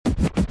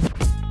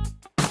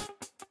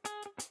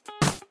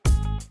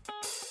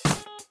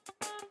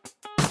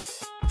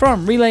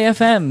From Relay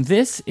FM,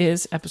 this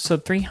is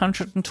episode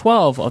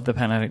 312 of the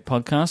Pen Addict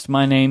Podcast.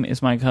 My name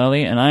is Mike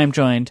Hurley, and I am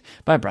joined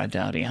by Brad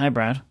Dowdy. Hi,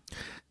 Brad.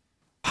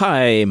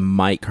 Hi,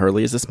 Mike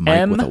Hurley. Is this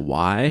Mike with a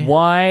Y?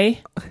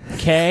 M-Y-K-E.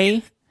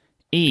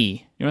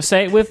 You want to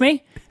say it with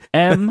me?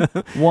 M-Y-K-E.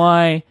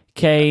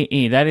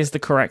 That is the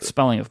correct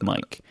spelling of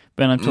Mike.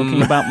 But I'm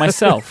talking about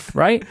myself,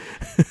 right?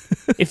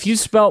 If you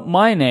spelt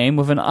my name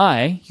with an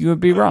I, you would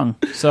be wrong.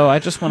 So I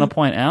just want to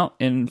point out,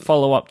 in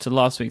follow-up to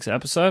last week's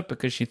episode,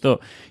 because she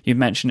thought you'd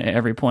mention it at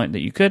every point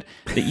that you could,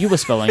 that you were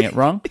spelling it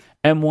wrong.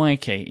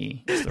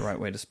 M-Y-K-E is the right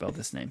way to spell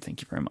this name.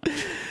 Thank you very much.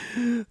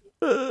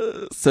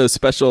 So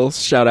special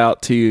shout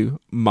out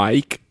to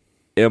Mike,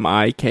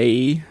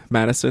 M-I-K-E,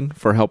 Madison,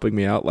 for helping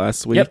me out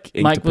last week.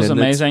 Yep, Mike was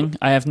amazing.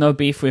 I have no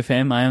beef with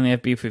him. I only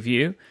have beef with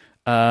you.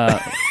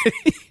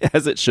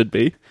 As it should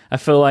be. I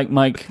feel like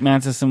Mike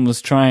Madison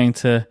was trying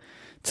to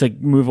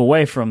move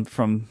away from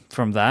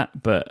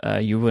that,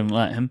 but you wouldn't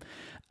let him.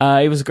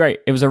 It was great.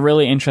 It was a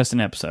really interesting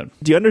episode.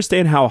 Do you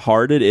understand how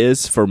hard it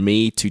is for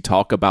me to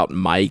talk about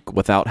Mike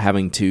without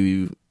having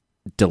to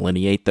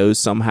delineate those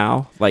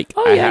somehow? Like,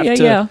 I have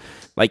to.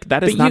 Like,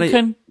 that is not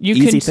an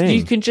easy thing.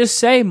 You can just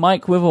say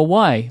Mike with a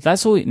Y.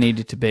 That's all it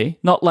needed to be.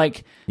 Not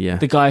like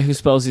the guy who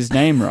spells his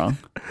name wrong,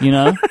 you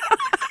know?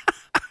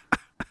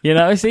 You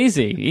know, it's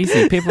easy.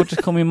 People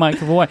just call me Mike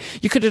with a Y.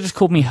 You could have just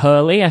called me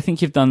Hurley. I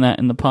think you've done that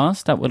in the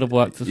past. That would have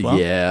worked as well.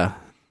 Yeah,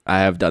 I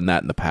have done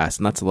that in the past,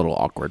 and that's a little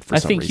awkward for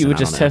some reason. I think you were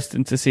just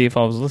testing to see if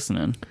I was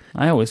listening.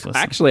 I always listen.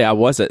 Actually, I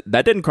wasn't.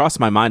 That didn't cross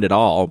my mind at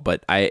all,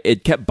 but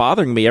it kept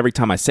bothering me every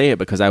time I say it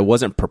because I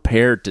wasn't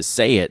prepared to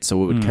say it,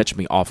 so it would catch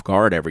me off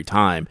guard every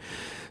time.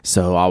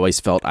 So I always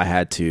felt I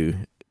had to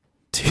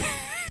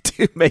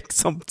make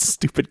some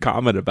stupid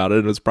comment about it.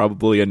 It was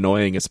probably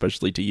annoying,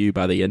 especially to you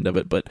by the end of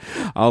it, but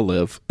I'll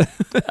live.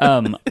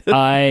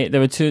 I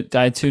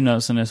had two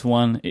notes on this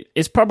one.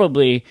 It's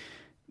probably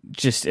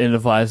just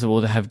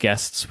inadvisable to have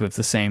guests with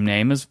the same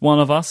name as one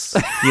of us.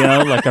 You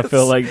know, like I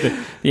feel like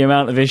the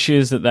amount of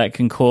issues that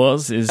can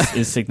cause is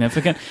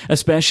significant,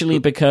 especially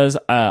because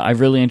I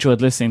really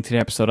enjoyed listening to the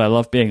episode. I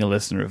love being a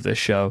listener of this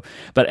show,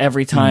 but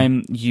every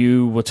time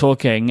you were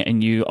talking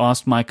and you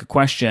asked Mike a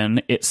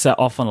question, it set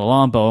off an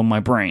alarm bell in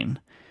my brain.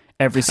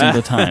 Every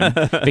single time,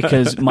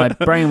 because my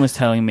brain was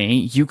telling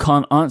me you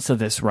can't answer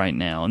this right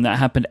now, and that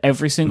happened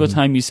every single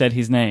time you said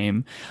his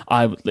name.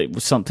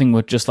 Something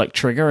would just like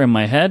trigger in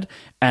my head,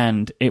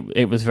 and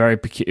it was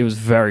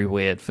very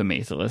weird for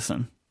me to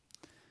listen.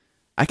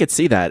 I could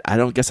see that. I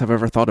don't guess I've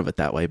ever thought of it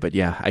that way, but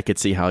yeah, I could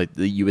see how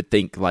you would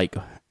think like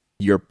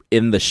you're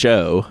in the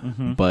show,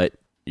 but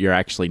you're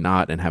actually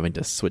not, and having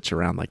to switch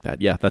around like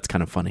that. Yeah, that's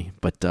kind of funny,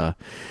 but.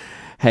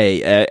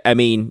 Hey, I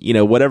mean, you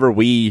know, whatever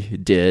we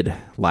did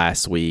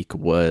last week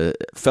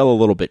fell a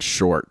little bit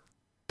short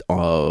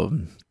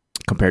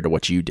compared to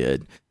what you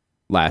did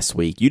last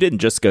week. You didn't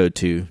just go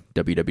to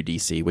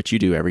WWDC, which you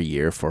do every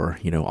year for,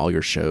 you know, all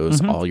your shows,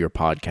 all your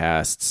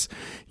podcasts,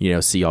 you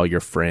know, see all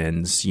your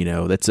friends. You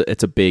know, it's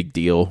a big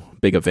deal,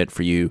 big event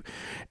for you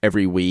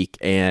every week.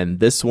 And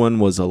this one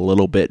was a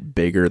little bit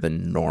bigger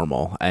than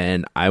normal.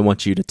 And I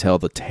want you to tell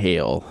the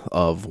tale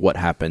of what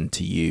happened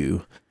to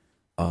you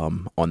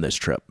on this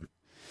trip.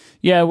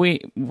 Yeah,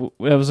 there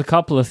was a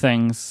couple of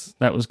things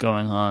that was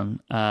going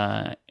on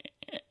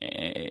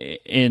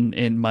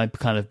in my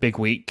kind of big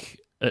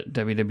week at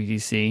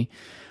WWDC.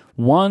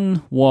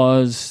 One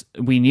was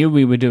we knew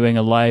we were doing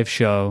a live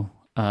show.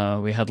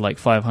 We had like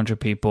 500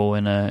 people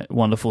in a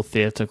wonderful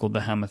theater called the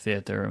Hammer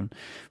Theater, and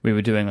we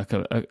were doing like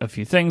a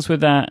few things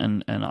with that,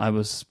 and I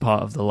was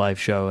part of the live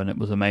show, and it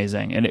was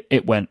amazing, and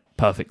it went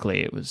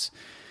perfectly. It was,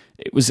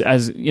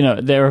 as you know,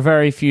 there are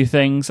very few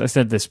things, I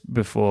said this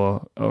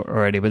before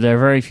already, but there are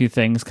very few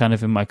things kind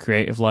of in my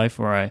creative life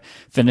where I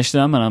finish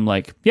them and I'm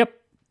like, yep,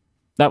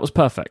 that was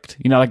perfect.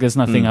 You know, like there's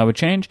nothing I would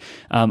change.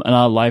 And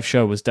our live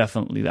show was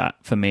definitely that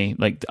for me.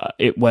 Like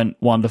it went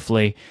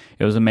wonderfully.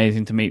 It was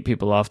amazing to meet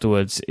people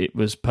afterwards. It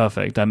was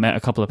perfect. I met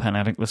a couple of Pen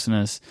Addict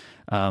listeners.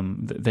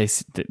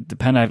 The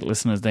Pen Addict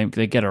listeners, they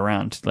get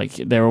around. Like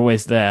they're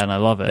always there and I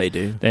love it. They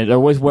do. They're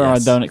always where I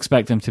don't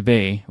expect them to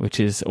be, which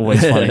is always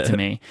funny to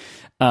me.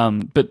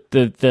 But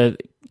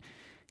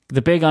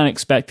the big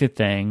unexpected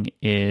thing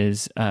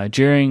is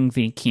during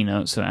the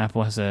keynote, so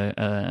Apple has an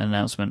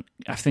announcement.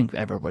 I think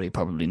everybody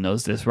probably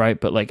knows this, right?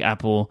 But like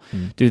Apple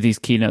do these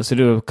keynotes. They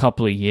do a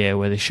couple a year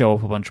where they show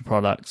off a bunch of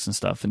products and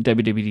stuff. And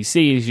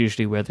WWDC is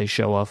usually where they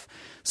show off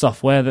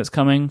software that's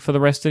coming for the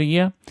rest of the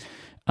year.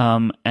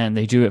 And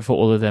they do it for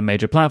all of their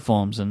major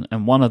platforms. And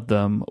one of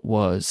them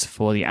was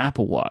for the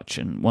Apple Watch.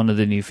 And one of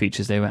the new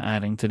features they were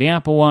adding to the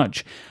Apple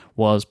Watch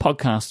was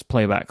podcast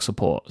playback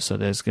support. So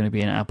there's going to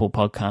be an Apple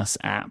Podcasts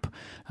app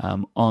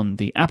on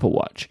the Apple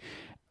Watch.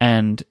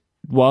 And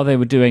while they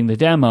were doing the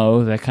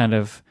demo, they're kind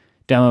of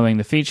demoing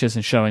the features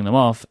and showing them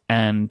off.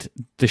 And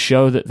the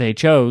show that they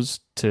chose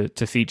to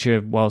feature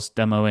whilst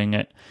demoing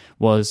it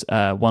was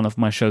one of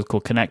my shows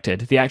called Connected,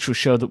 the actual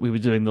show that we were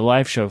doing the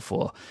live show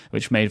for,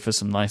 which made for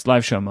some nice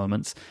live show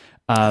moments.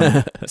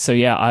 So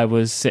yeah, I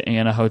was sitting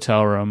in a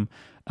hotel room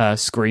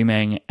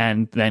screaming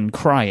and then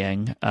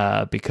crying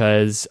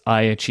because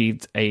I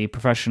achieved a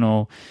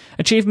professional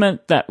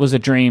achievement that was a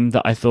dream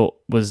that I thought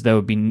there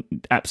would be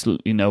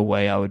absolutely no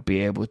way I would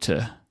be able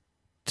to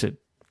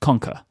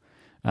conquer.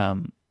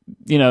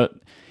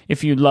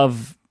 If you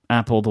love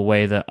Apple the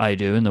way that I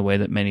do and the way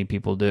that many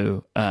people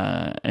do,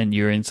 and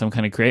you're in some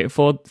kind of creative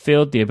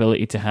field, the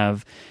ability to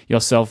have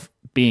yourself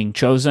being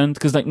chosen,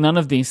 because like none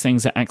of these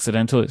things are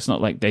accidental. It's not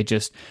like they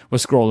just were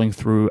scrolling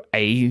through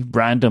a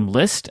random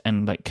list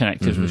and like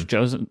Connected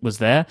was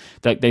there.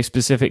 Like they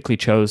specifically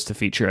chose to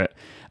feature it.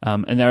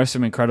 And there are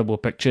some incredible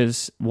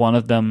pictures. One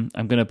of them,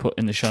 I'm going to put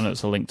in the show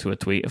notes a link to a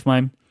tweet of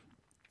mine.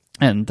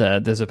 And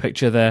there's a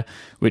picture there,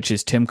 which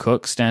is Tim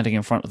Cook standing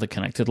in front of the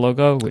Connected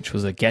logo, which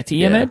was a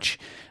Getty image.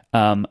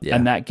 And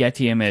that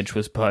Getty image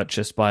was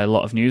purchased by a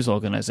lot of news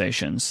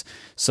organizations.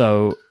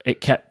 So it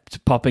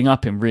kept popping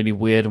up in really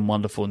weird and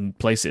wonderful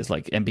places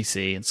like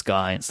NBC and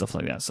Sky and stuff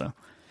like that. So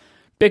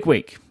big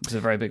week. It's a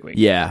very big week.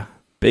 Yeah,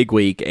 big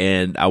week.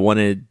 And I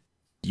wanted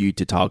you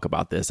to talk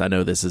about this. I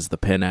know this is the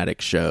Pen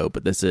Addict show,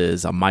 but this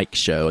is a Mike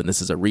show, and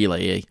this is a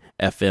Relay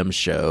FM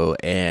show,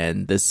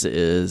 and this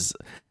is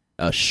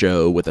a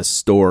show with a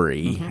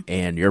story,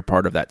 and you're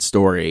part of that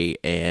story.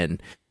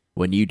 And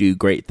when you do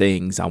great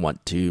things, I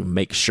want to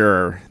make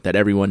sure that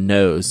everyone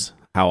knows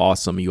how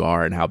awesome you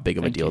are and how big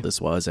of a deal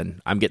this was.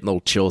 And I'm getting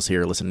little chills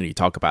here listening to you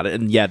talk about it.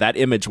 And yeah, that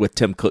image with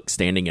Tim Cook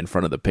standing in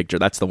front of the picture,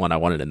 that's the one I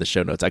wanted in the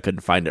show notes. I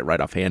couldn't find it right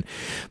offhand,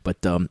 but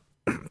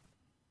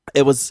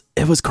it was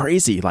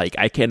crazy. Like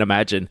I can't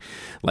imagine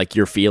like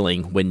your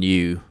feeling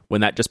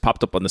when that just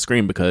popped up on the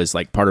screen, because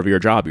like part of your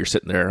job, you're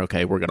sitting there,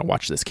 okay, we're going to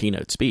watch this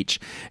keynote speech,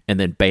 and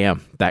then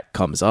bam, that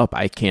comes up.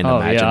 I can't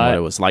imagine what it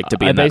was like to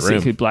be in that room. I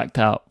basically blacked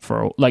out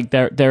for like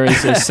there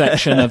is a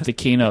section of the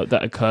keynote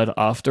that occurred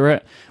after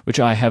it, which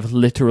I have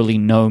literally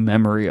no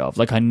memory of.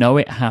 Like I know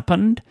it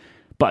happened,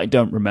 but I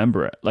don't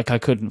remember it. Like I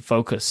couldn't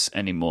focus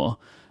anymore.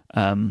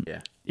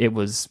 It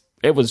was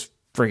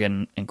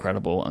friggin'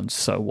 incredible and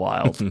so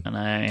wild. And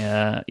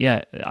I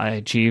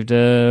achieved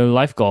a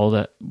life goal,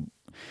 that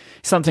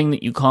something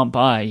that you can't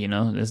buy,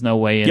 there's no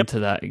way into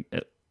that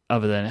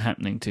other than it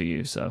happening to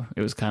you. So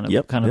it was kind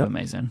of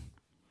amazing.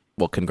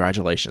 Well,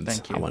 congratulations.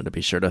 Thank you. I wanted to be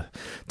sure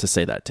to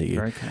say that to you.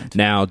 Very kind.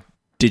 Now,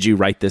 did you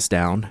write this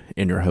down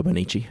in your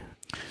Hobonichi?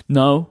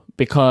 No,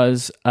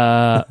 because,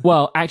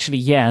 well, actually,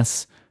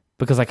 yes,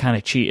 because I kind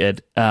of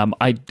cheated.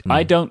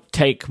 I don't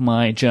take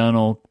my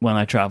journal when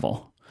I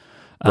travel.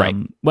 Right.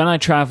 When I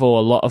travel,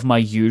 a lot of my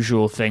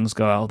usual things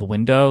go out of the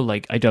window.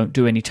 Like I don't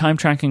do any time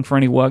tracking for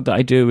any work that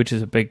I do, which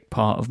is a big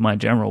part of my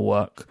general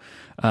work,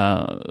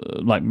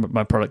 like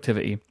my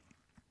productivity.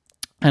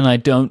 And I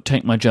don't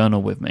take my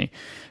journal with me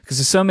because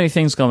there's so many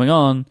things going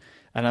on,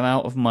 and I'm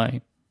out of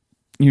my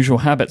usual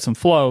habits and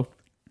flow.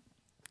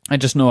 I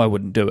just know I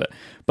wouldn't do it.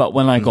 But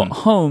when I got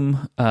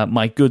home,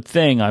 my good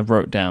thing, I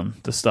wrote down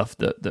the stuff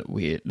that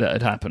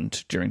had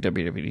happened during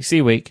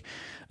WWDC week.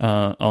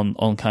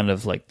 On kind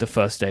of like the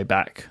first day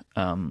back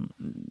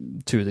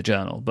to the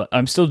journal. But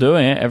I'm still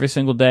doing it every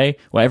single day,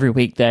 or every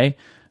weekday.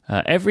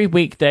 Every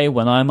weekday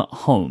when I'm at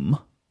home,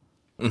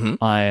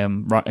 I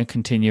am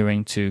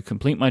continuing to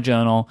complete my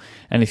journal.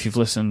 And if you've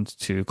listened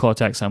to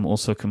Cortex, I'm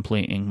also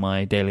completing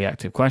my daily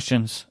active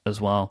questions as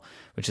well,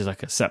 which is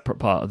like a separate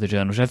part of the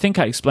journal, which I think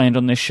I explained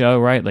on this show,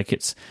 right? Like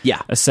it's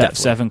a set of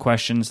 7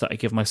 questions that I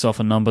give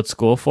myself a numbered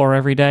score for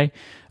every day.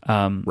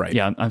 Right.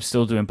 Yeah, I'm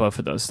still doing both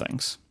of those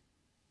things.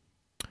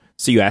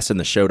 So you asked in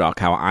the show doc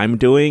how I'm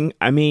doing.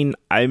 I mean,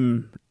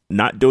 I'm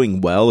not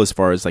doing well as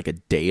far as like a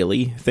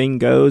daily thing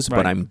goes,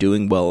 but I'm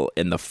doing well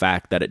in the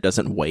fact that it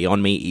doesn't weigh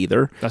on me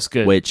either. That's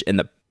good. Which in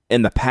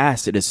the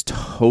past, it has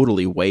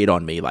totally weighed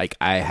on me. Like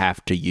I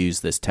have to use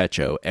this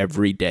Techo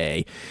every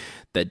day.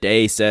 The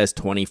day says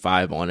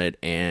 25 on it,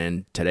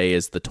 and today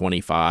is the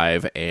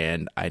 25,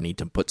 and I need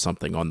to put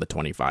something on the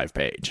 25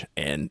 page.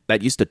 And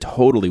that used to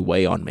totally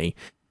weigh on me.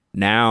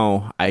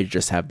 Now I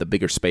just have the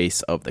bigger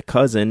space of the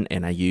cousin,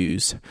 and I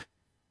use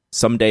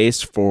some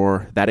days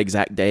for that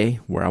exact day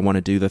where I want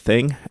to do the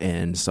thing,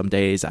 and some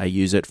days I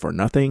use it for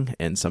nothing,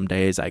 and some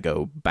days I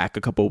go back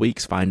a couple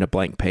weeks, find a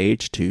blank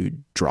page to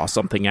draw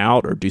something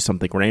out or do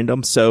something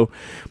random. So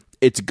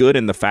it's good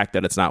in the fact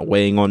that it's not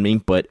weighing on me,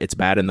 but it's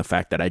bad in the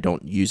fact that I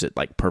don't use it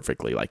like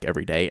perfectly like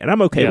every day, and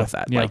I'm okay with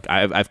that. Yeah. Like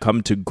I've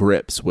come to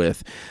grips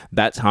with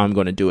that's how I'm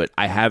going to do it.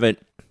 I haven't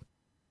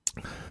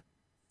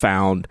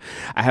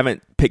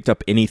picked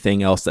up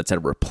anything else that's a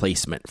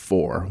replacement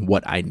for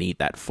what I need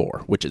that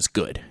for, which is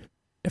good,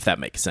 if that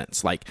makes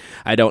sense. Like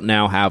I don't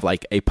now have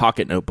like a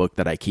pocket notebook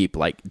that I keep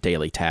like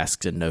daily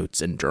tasks and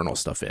notes and journal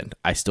stuff in.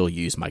 I still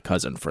use my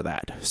cousin for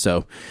that.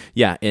 So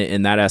yeah,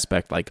 in that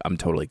aspect, like I'm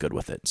totally good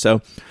with it.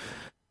 So,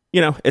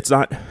 it's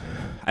not,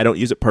 I don't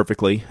use it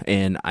perfectly,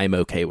 and I'm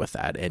okay with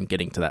that. And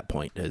getting to that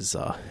point is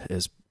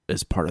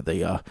part of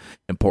the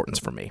importance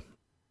for me.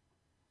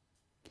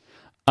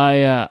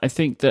 I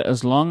think that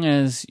as long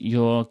as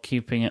you're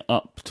keeping it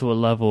up to a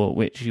level at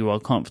which you are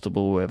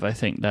comfortable with, I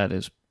think that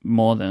is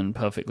more than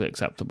perfectly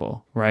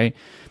acceptable, right?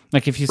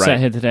 Like if you Right. sat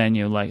here today and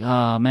you're like,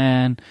 oh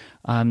man,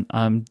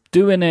 I'm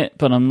doing it,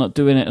 but I'm not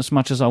doing it as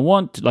much as I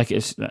want. Like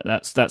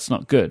that's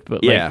not good.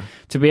 But like, Yeah.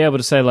 to be able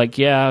to say like,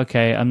 yeah,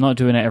 okay, I'm not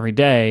doing it every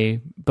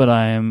day, but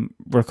I am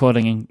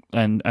recording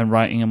and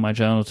writing in my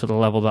journal to the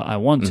level that I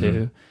want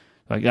to.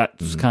 Like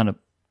that's kind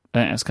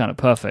of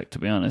perfect, to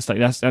be honest. Like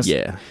that's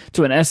Yeah.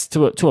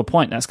 to a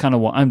point. That's kind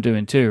of what I'm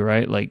doing too,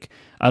 right? Like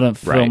I don't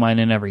fill Right. mine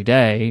in every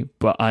day,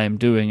 but I am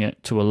doing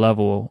it to a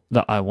level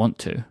that I want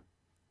to.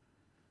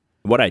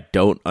 What I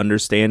don't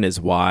understand is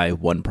why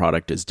one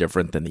product is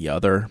different than the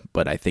other,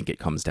 but I think it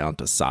comes down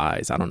to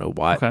size. I don't know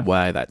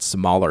why that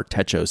smaller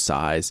Techo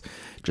size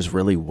just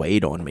really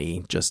weighed on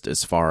me, just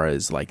as far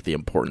as like the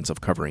importance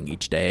of covering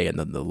each day, and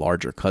then the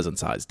larger cousin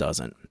size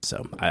doesn't.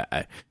 So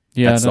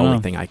that's the only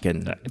thing I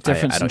can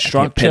difference in I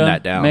structure. can't pin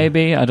that down.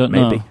 Maybe I don't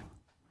know.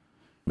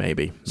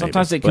 Maybe.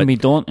 Sometimes it can be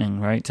daunting,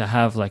 right, to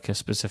have like a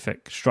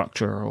specific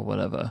structure or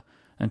whatever,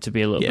 and to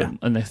be a little bit.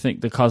 And I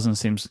think the cousin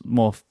seems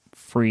more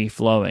free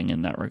flowing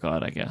in that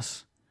regard, I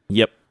guess.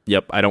 Yep.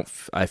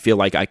 I feel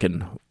like I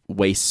can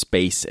waste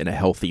space in a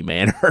healthy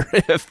manner,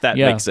 if that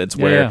makes sense.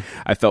 Where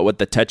I felt with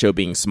the Techo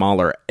being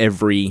smaller,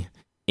 every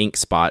ink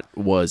spot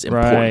was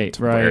important.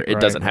 Where it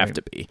doesn't have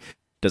to be.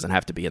 It doesn't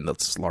have to be in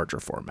this larger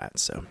format.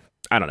 So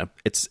I don't know.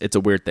 It's a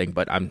weird thing,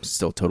 but I'm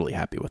still totally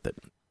happy with it.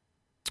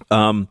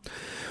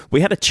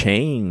 We had a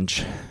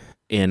change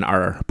in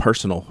our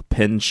personal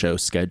pen show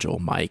schedule,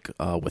 Mike,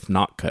 with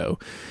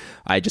Notco.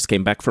 I just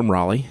came back from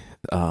Raleigh.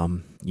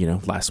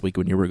 Last week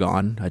when you were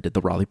gone, I did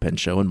the Raleigh Pen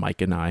Show, and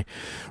Mike and I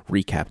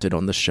recapped it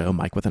on the show.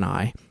 Mike with an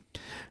I.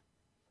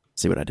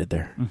 See what I did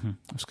there?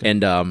 That's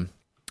good. And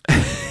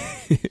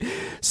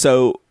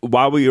so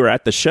while we were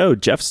at the show,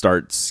 Jeff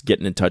starts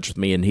getting in touch with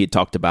me, and he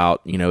talked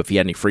about, if he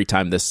had any free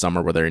time this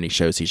summer, were there any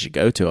shows he should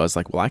go to? I was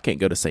like, well, I can't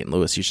go to St.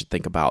 Louis. You should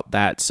think about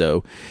that.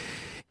 So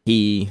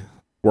he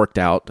worked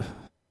out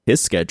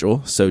his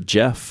schedule. So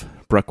Jeff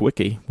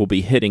Bruckwicki will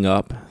be hitting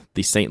up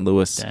the St.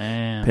 Louis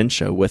Pen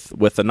Show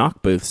with the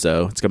Knock booth.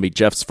 So it's going to be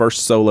Jeff's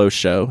first solo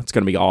show. It's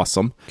going to be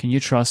awesome. Can you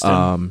trust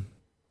him?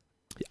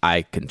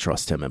 I can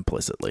trust him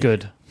implicitly.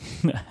 Good.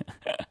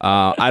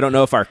 I don't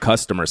know if our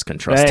customers can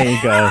trust him.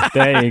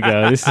 There you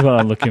go. This is what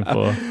I'm looking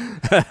for.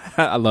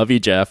 I love you,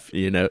 Jeff.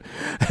 No,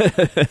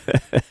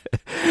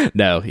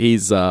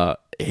 he's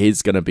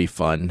going to be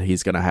fun.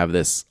 He's going to have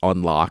this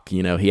on lock.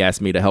 He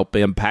asked me to help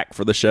him pack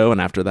for the show, and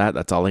after that,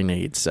 that's all he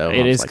needs. So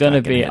it is going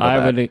to be,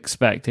 I would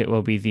expect it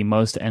will be the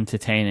most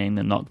entertaining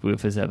the Knock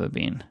booth has ever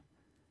been.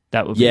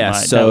 That would be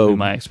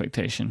my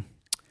expectation.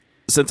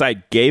 Since I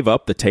gave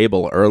up the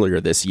table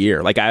earlier this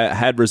year, like I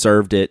had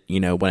reserved it,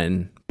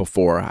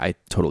 before I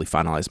totally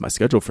finalized my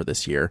schedule for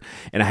this year,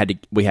 and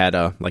we had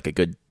a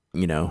good,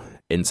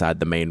 inside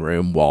the main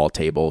room wall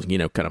table,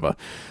 kind of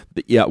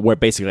where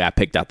basically I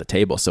picked out the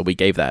table. So we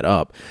gave that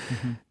up.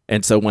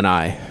 And so when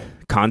I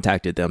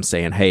contacted them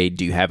saying, hey,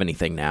 do you have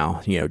anything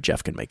now?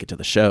 Jeff can make it to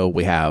the show.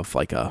 We have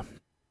like a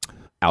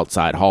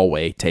outside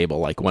hallway table,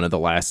 like one of the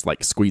last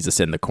like squeeze us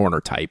in the corner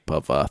type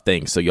of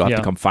thing. So you'll have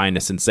to come find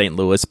us in St.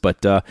 Louis,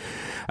 but I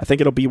think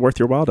it'll be worth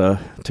your while to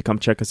come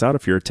check us out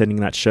if you're attending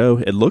that show.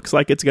 It looks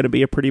like it's going to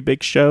be a pretty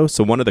big show.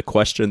 So one of the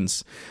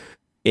questions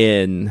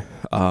in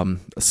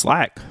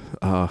Slack,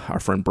 our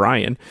friend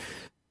Brian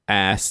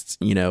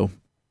asked,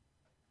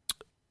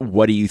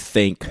 what do you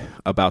think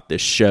about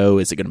this show?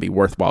 Is it going to be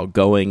worthwhile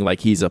going?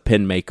 Like, he's a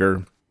pen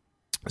maker.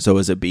 So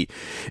is it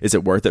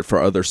worth it for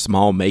other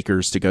small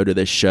makers to go to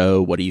this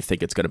show? What do you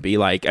think it's going to be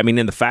like?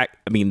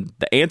 The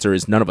answer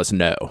is none of us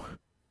know,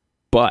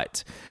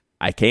 but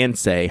I can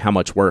say how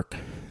much work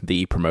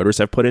the promoters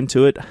have put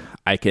into it.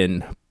 I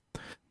can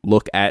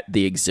look at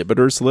the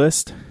exhibitors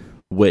list,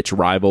 which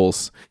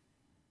rivals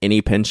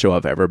any pen show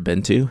I've ever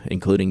been to,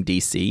 including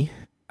DC.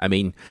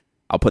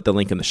 I'll put the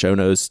link in the show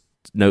notes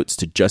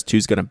to just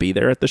who's going to be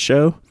there at the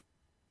show.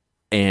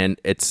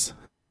 And it's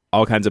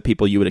all kinds of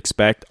people you would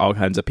expect, all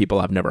kinds of people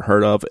I've never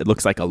heard of. It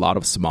looks like a lot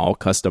of small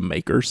custom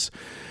makers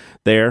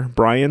there,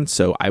 Brian.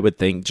 So I would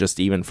think just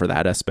even for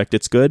that aspect,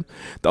 it's good.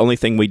 The only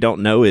thing we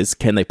don't know is,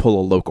 can they pull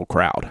a local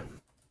crowd?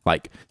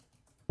 Like,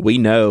 we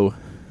know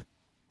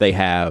they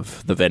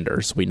have the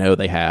vendors. We know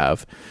they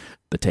have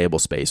the table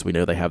space. We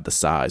know they have the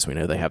size. We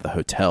know they have the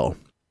hotel.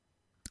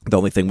 The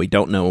only thing we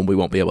don't know, and we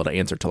won't be able to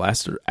answer till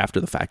after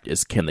the fact,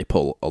 is can they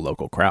pull a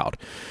local crowd?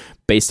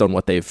 Based on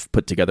what they've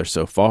put together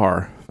so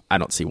far, I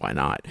don't see why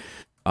not.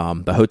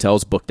 The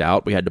hotel's booked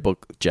out. We had to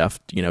book Jeff,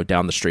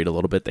 down the street a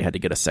little bit. They had to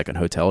get a second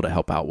hotel to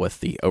help out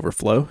with the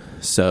overflow.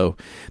 So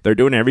they're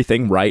doing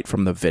everything right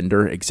from the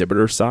vendor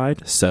exhibitor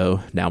side. So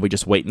now we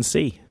just wait and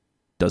see.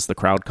 Does the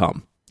crowd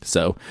come?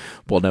 So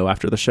we'll know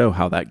after the show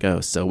how that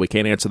goes. So we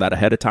can't answer that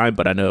ahead of time,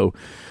 but I know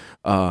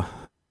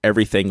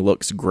everything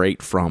looks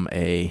great from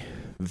a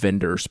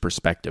vendor's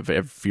perspective.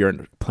 If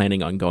you're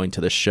planning on going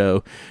to the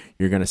show,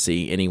 you're going to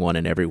see anyone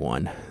and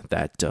everyone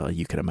that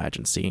you can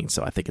imagine seeing.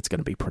 So I think it's going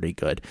to be pretty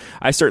good.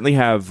 I certainly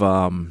have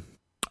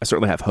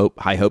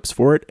high hopes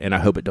for it, and I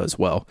hope it does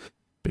well,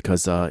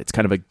 because it's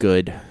kind of a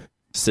good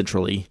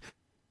centrally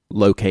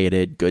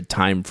located, good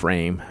time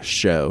frame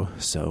show.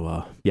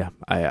 So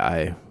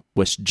I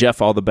wish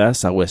Jeff all the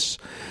best. I wish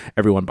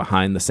everyone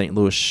behind the St.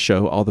 Louis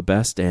show all the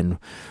best, and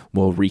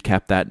we'll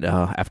recap that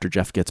after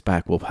Jeff gets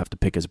back. We'll have to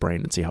pick his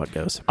brain and see how it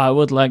goes. I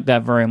would like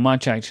that very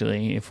much,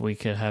 actually, if we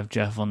could have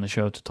Jeff on the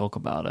show to talk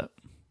about it.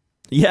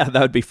 Yeah,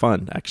 that would be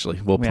fun, actually.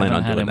 We plan on doing that. We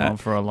haven't had him on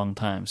for a long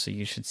time, so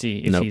you should see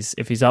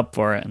if he's up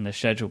for it and the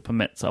schedule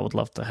permits. I would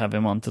love to have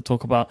him on to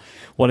talk about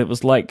what it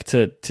was like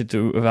to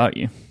do it without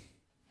you.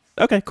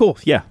 Okay, cool.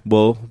 Yeah,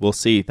 we'll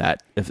see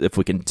that if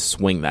we can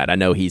swing that. I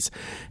know he's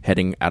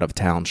heading out of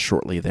town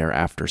shortly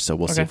thereafter, so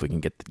we'll see if we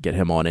can get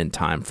him on in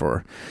time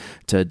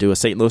to do a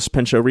St. Louis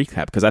Pen Show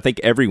recap, because I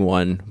think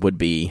everyone would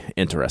be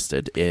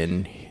interested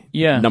in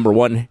number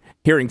one,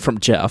 hearing from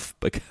Jeff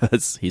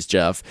because he's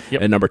Jeff,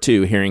 and number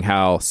two, hearing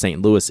how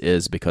St. Louis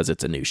is because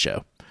it's a new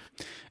show.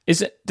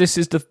 This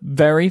is the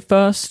very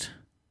first?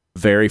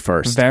 Very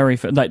first.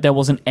 Like there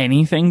wasn't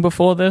anything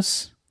before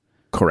this?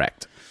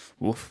 Correct.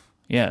 Oof.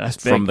 Yeah, that's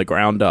big. From the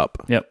ground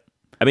up. Yep.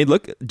 I mean,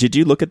 did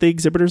you look at the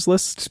exhibitors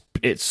list?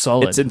 It's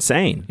solid. It's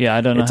insane. Yeah,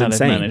 I don't know how they've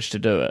managed to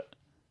do it.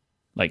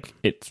 Like,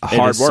 it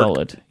is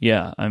solid.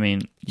 Yeah, I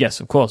mean, yes,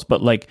 of course.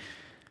 But, like,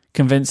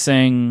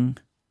 convincing,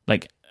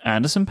 like,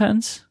 Anderson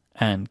pens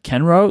and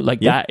Kenro, like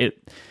that,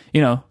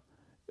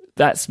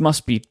 that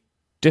must be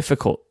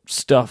difficult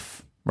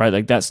stuff, right?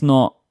 Like,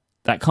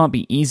 that can't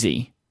be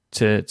easy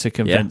to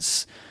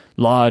convince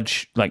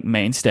large, like,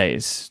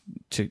 mainstays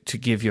to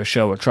give your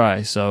show a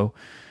try. So,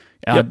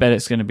 I bet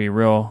it's going to be a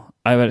real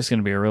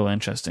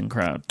interesting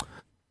crowd.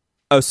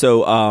 Oh,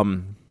 so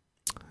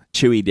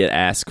Chewy did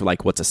ask,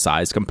 like, what's a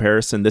size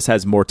comparison? This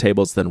has more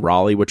tables than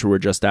Raleigh, which we were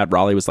just at.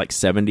 Raleigh was like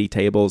 70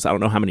 tables. I don't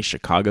know how many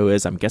Chicago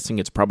is. I'm guessing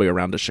it's probably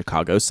around a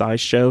Chicago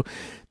size show,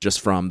 just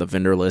from the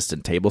vendor list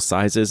and table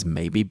sizes,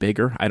 maybe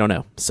bigger. I don't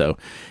know. So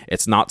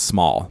it's not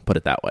small, put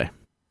it that way.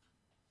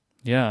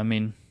 Yeah, I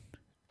mean,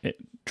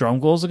 drum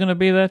goals are going to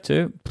be there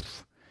too.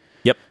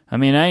 Yep. I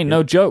mean, I ain't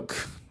no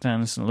joke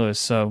down in St. Louis,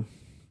 so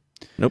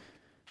nope.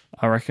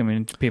 I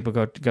recommend people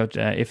go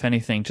if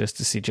anything, just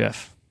to see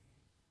Jeff.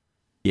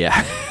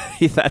 Yeah,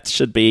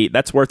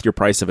 that's worth your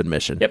price of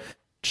admission. Yep.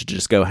 Should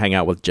just go hang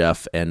out with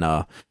Jeff and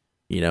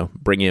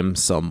bring him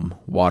some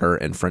water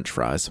and French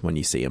fries when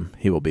you see him.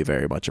 He will be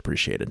very much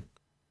appreciated.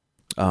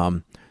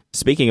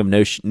 Speaking of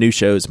new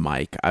shows,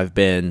 Mike, I've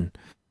been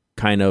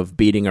kind of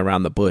beating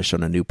around the bush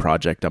on a new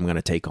project I'm going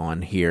to take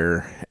on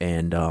here,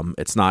 and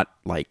it's not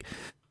like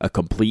a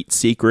complete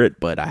secret,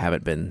 but I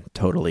haven't been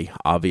totally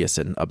obvious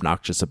and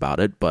obnoxious about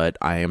it. But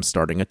I am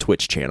starting a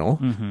Twitch channel,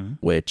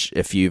 which,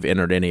 if you've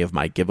entered any of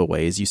my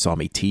giveaways, you saw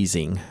me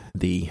teasing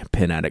the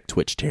Pen Addict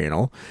Twitch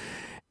channel.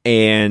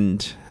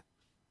 And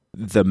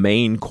the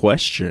main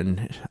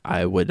question,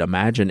 I would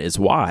imagine, is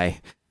why?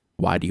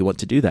 Why do you want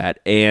to do that?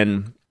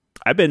 And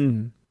I've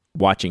been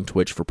watching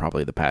Twitch for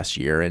probably the past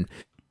year and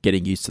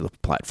getting used to the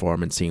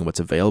platform and seeing what's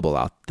available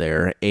out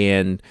there,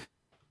 and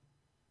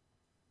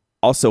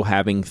also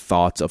having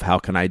thoughts of how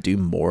can I do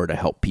more to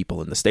help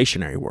people in the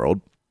stationery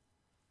world.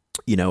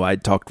 I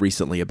talked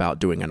recently about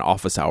doing an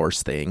office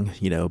hours thing,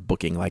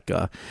 booking like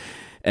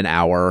an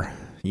hour,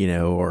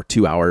 or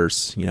 2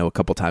 hours, a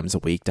couple times a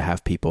week to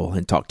have people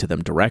and talk to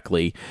them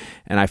directly.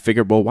 And I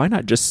figured, well, why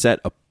not just set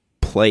a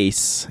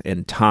place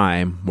and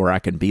time where I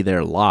can be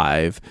there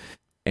live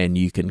and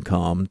you can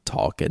come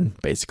talk and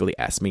basically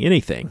ask me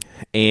anything.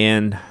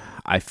 And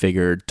I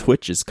figured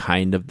Twitch is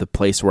kind of the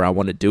place where I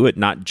want to do it,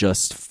 not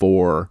just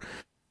for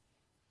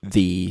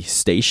the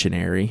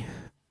stationery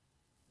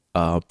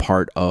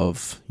part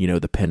of,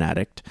 the Pen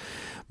Addict,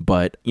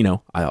 but,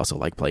 I also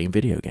like playing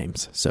video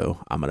games. So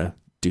I'm going to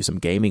do some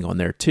gaming on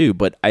there too.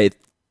 But I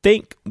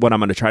think what I'm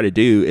going to try to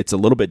do, it's a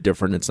little bit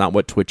different. It's not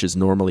what Twitch is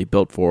normally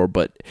built for,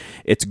 but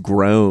it's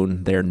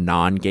grown their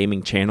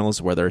non-gaming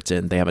channels, whether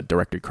they have a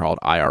directory called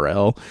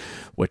IRL,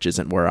 which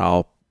isn't where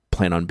I'll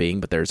plan on being,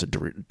 but there's a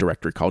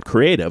directory called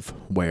Creative,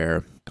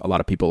 where a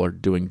lot of people are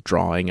doing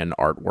drawing and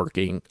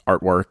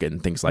artwork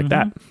and things like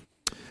that.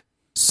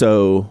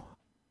 So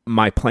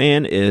my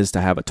plan is to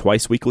have a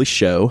twice weekly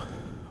show,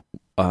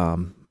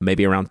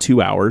 maybe around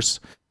 2 hours,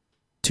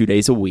 2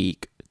 days a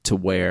week, to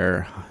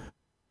where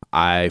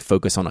I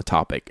focus on a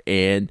topic,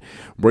 and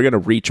we're going to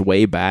reach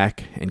way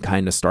back and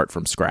kind of start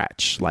from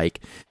scratch. Like,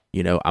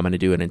 I'm going to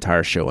do an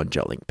entire show on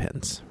gel ink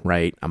pens,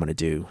 right? I'm going to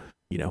do,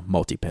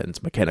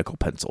 multi-pens, mechanical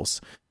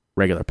pencils,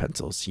 regular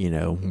pencils,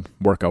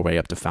 work our way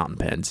up to fountain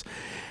pens.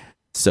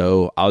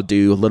 So I'll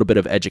do a little bit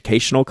of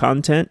educational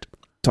content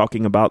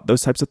talking about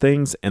those types of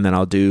things, and then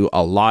I'll do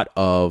a lot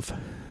of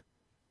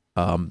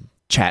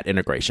chat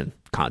integration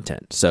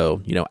content.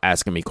 So,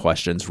 asking me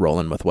questions,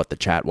 rolling with what the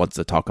chat wants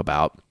to talk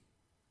about,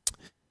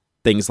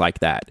 things like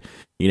that.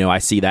 I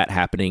see that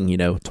happening,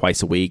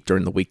 twice a week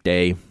during the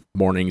weekday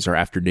mornings or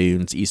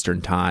afternoons,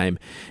 Eastern time,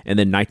 and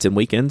then nights and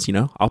weekends,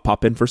 I'll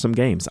pop in for some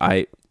games.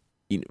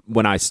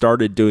 When I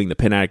started doing the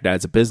Pen Addict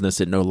as a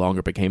business, it no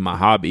longer became my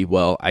hobby.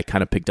 Well, I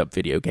kind of picked up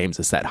video games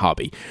as that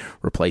hobby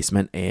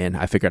replacement, and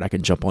I figured I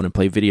can jump on and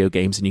play video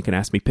games, and you can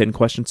ask me pen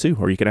questions too,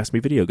 or you can ask me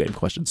video game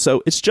questions.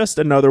 So it's just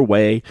another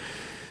way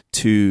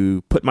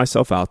to put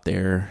myself out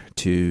there,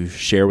 to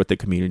share with the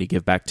community,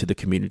 give back to the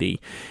community,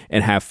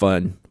 and have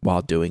fun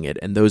while doing it.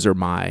 And those are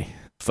my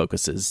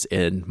focuses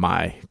in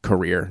my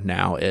career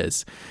now,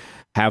 is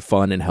have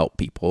fun and help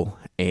people.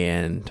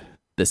 And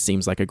this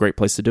seems like a great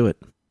place to do it.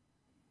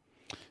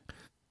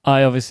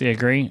 I obviously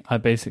agree. I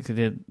basically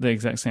did the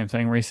exact same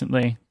thing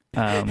recently.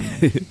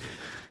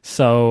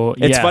 So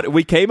it's funny.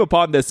 We came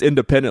upon this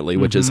independently,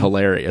 which is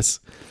hilarious.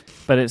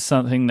 But it's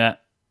something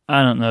that,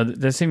 I don't know,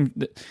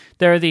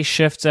 there are these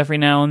shifts every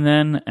now and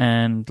then,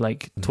 and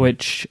like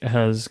Twitch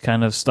has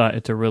kind of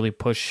started to really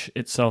push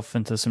itself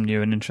into some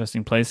new and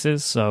interesting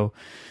places. So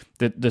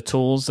the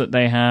tools that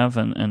they have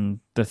and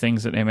the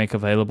things that they make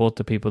available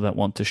to people that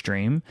want to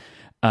stream,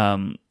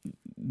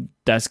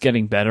 that's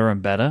getting better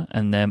and better.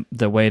 And then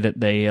the way that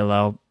they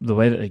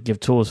give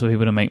tools for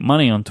people to make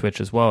money on Twitch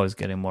as well is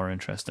getting more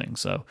interesting.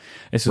 So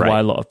this is why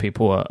a lot of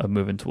people are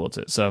moving towards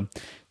it. So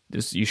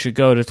you should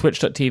go to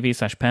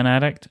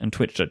twitch.tv/penaddict and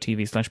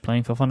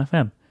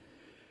twitch.tv/playingforfunfm.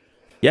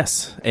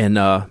 Yes, and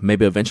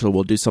maybe eventually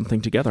we'll do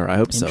something together. I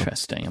hope so.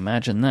 Interesting.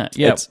 Imagine that.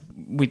 Yeah,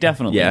 we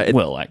definitely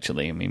will,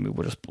 actually. I mean,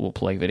 we'll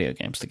play video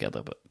games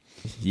together. But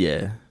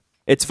yeah.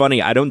 It's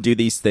funny. I don't do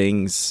these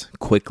things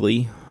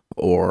quickly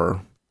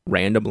or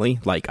randomly.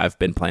 Like, I've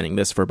been planning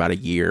this for about a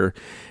year,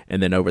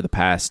 and then over the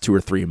past 2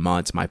 or 3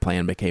 months, my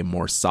plan became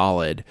more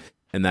solid.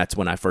 And that's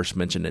when I first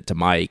mentioned it to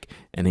Mike,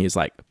 and he's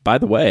like, by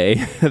the way,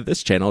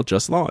 this channel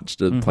just launched,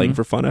 Playing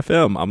for Fun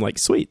FM. I'm like,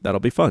 sweet, that'll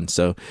be fun.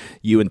 So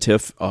you and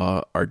Tiff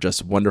are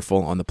just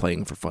wonderful on the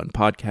Playing for Fun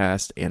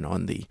podcast and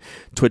on the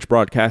Twitch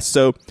broadcast.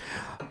 So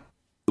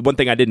one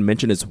thing I didn't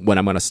mention is when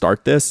I'm going to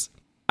start this,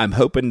 I'm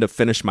hoping to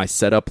finish my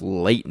setup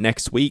late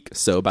next week,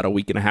 so about a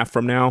week and a half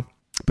from now.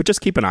 But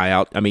just keep an eye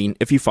out. I mean,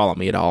 if you follow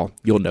me at all,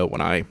 you'll know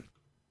when I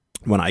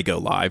go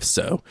live.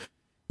 So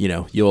you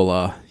know,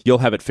 you'll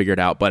have it figured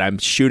out. But I'm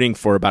shooting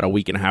for about a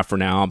week and a half from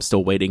now. I'm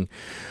still waiting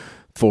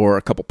for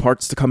a couple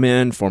parts to come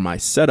in for my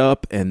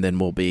setup, and then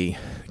we'll be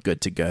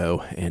good to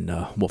go, and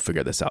we'll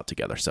figure this out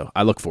together. So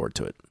I look forward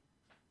to it.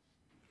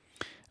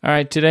 All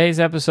right, today's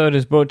episode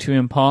is brought to you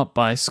in part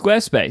by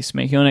Squarespace.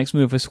 Make your next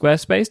move with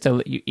Squarespace to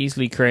let you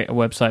easily create a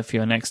website for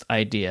your next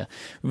idea.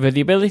 With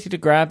the ability to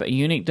grab a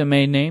unique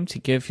domain name to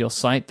give your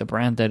site the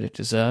brand that it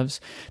deserves,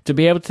 to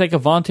be able to take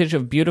advantage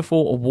of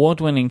beautiful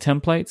award-winning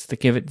templates to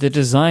give it the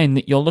design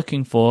that you're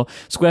looking for,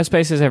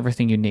 Squarespace is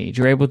everything you need.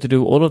 You're able to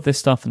do all of this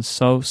stuff and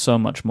so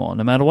much more.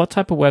 No matter what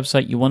type of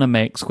website you want to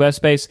make,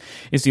 Squarespace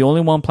is the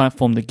only one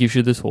platform that gives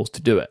you the tools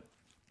to do it.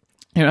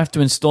 You don't have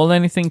to install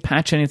anything,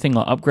 patch anything,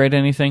 or upgrade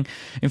anything.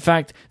 In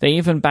fact, they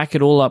even back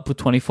it all up with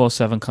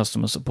 24/7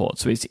 customer support.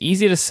 So it's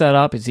easy to set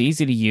up, it's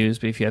easy to use,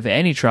 but if you have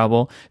any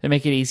trouble, they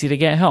make it easy to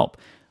get help.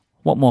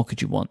 What more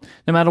could you want?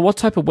 No matter what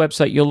type of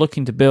website you're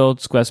looking to build,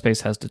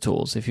 Squarespace has the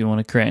tools. If you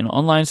want to create an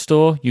online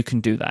store, you can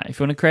do that.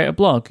 If you want to create a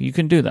blog, you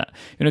can do that.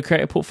 If you want to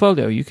create a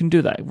portfolio, you can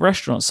do that.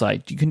 Restaurant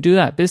site, you can do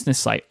that. Business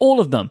site, all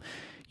of them.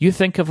 You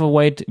think of a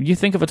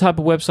type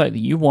of website that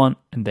you want,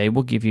 and they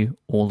will give you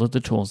all of the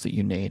tools that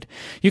you need.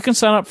 You can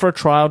sign up for a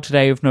trial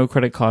today with no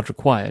credit card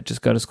required.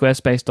 Just go to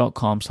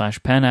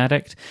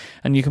squarespace.com/penaddict,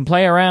 and you can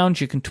play around.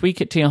 You can tweak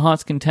it to your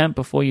heart's content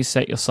before you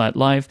set your site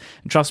live.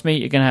 And trust me,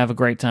 you're going to have a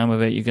great time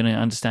with it. You're going to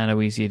understand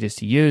how easy it is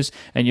to use,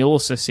 and you'll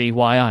also see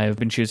why I have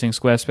been choosing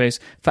Squarespace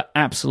for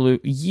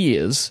absolute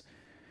years,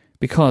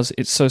 because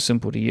it's so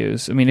simple to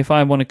use. I mean, if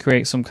I want to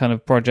create some kind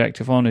of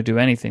project, if I want to do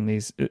anything,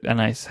 and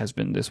it has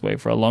been this way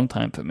for a long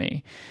time for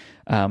me,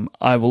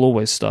 I will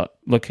always start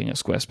looking at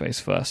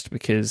Squarespace first,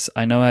 because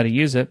I know how to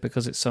use it,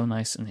 because it's so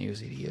nice and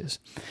easy to use.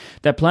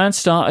 Their plans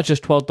start at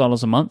just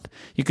 $12 a month.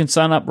 You can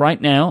sign up right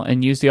now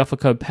and use the offer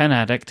code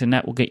PENADDICT, and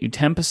that will get you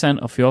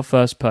 10% off your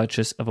first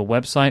purchase of a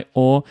website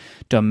or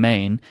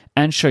domain,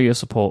 and show your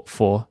support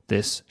for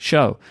this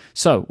show.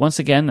 So once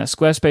again, that's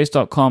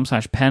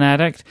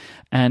squarespace.com/penaddict,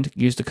 and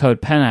use the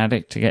code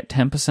PENADDICT to get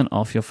 10%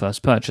 off your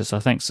first purchase. So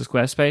thanks to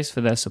Squarespace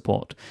for their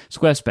support.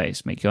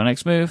 Squarespace, make your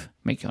next move,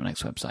 make your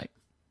next website.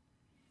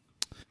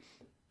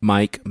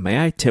 Mike,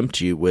 may I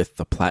tempt you with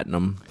the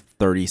Platinum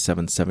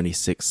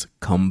 3776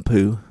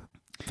 Kumpu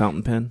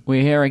fountain pen?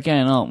 We're here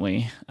again, aren't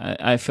we?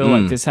 I feel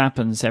like this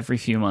happens every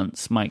few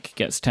months. Mike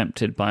gets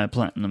tempted by a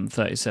Platinum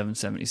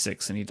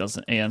 3776, and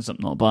he ends up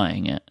not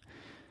buying it.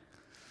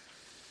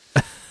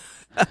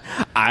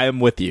 I am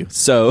with you.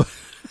 So,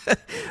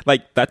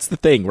 like, that's the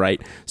thing,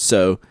 right?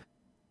 So,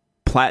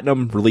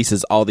 Platinum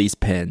releases all these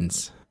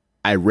pens.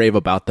 I rave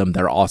about them.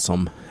 They're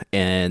awesome.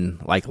 And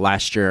like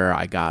last year,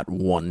 I got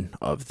one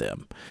of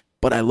them.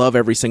 But I love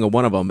every single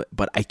one of them.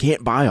 But I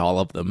can't buy all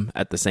of them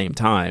at the same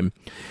time.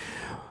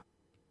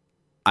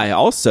 I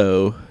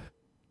also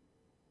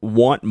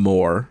want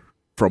more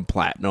from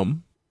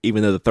Platinum,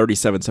 even though the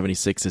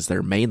 3776 is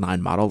their mainline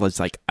model. It's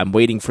like I'm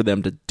waiting for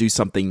them to do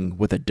something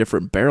with a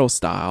different barrel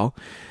style.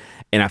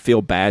 And I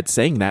feel bad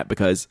saying that,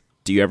 because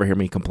do you ever hear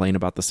me complain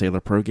about the Sailor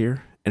Pro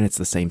gear? And it's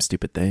the same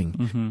stupid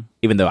thing,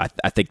 even though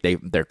I think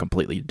they're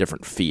completely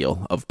different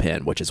feel of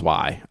pen, which is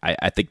why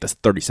I think the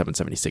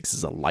 3776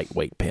 is a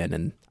lightweight pen,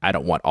 and I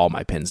don't want all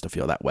my pens to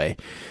feel that way.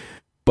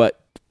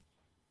 But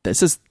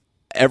this is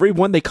every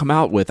one they come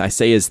out with, I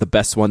say is the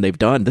best one they've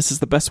done. This is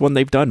the best one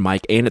they've done,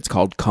 Mike, and it's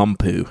called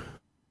Kumpu.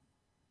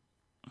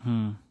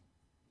 Do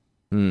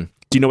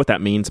you know what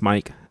that means,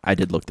 Mike? I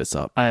did look this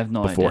up. I have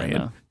no beforehand.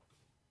 idea. No.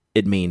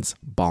 It means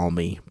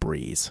balmy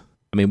breeze.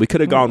 I mean, we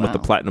could have gone with the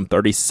Platinum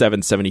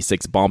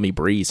 3776 Balmy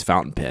Breeze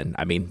fountain pen.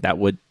 I mean, that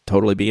would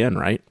totally be in,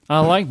 right? I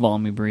like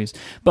Balmy Breeze,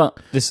 but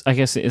this, I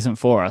guess it isn't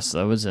for us,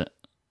 though, is it?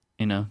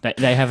 You know,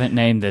 they haven't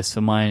named this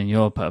for mine and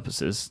your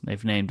purposes.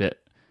 They've named it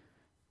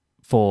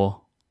for...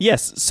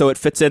 Yes, so it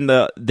fits in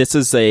this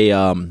is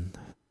a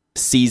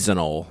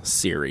seasonal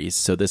series.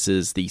 So this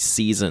is the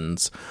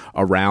seasons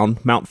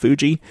around Mount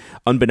Fuji.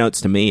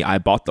 Unbeknownst to me, I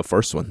bought the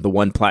first one. The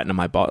one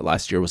Platinum I bought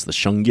last year was the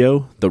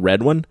Shungyo, the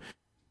red one,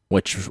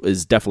 which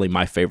is definitely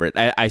my favorite.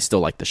 I still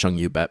like the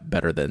Shungyu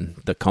better than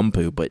the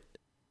Kumpu, but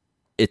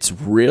it's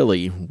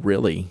really,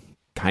 really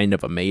kind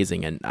of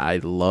amazing, and I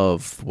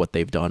love what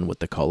they've done with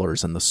the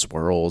colors and the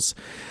swirls.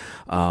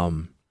 I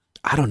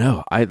don't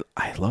know. I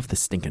love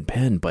this stinking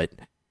pen, but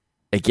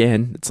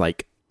again, it's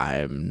like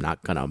I'm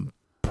not going to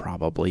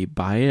probably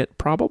buy it,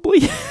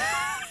 probably.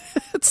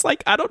 It's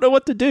like, I don't know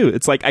what to do.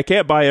 It's like, I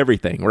can't buy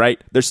everything, right?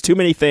 There's too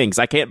many things.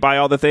 I can't buy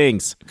all the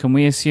things. Can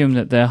we assume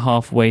that they're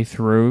halfway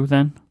through,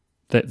 then?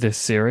 This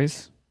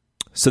series?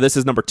 So this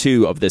is number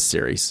 2 of this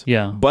series.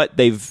 Yeah. But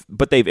they've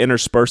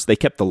interspersed. They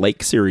kept the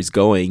Lake series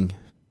going,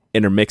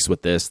 intermixed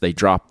with this. They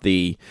dropped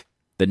the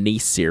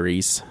Nice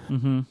series.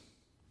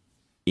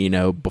 You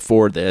know,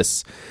 before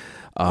this,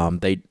 I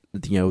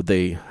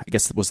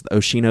guess it was the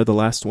Oshino, the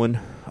last one,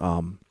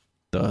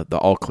 the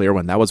all clear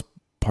one. That was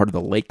part of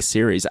the Lake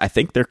series. I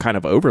think they're kind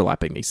of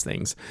overlapping these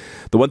things.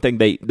 The one thing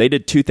they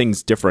did 2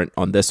 things different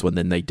on this one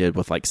than they did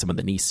with like some of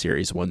the Nice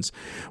series ones,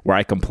 where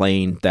I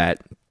complained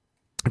that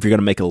if you're going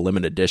to make a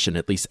limited edition,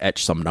 at least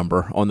etch some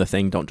number on the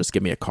thing. Don't just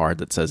give me a card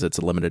that says it's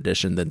a limited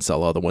edition, then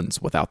sell other ones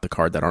without the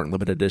card that aren't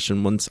limited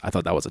edition ones. I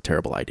thought that was a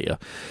terrible idea.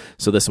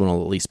 So this one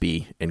will at least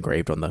be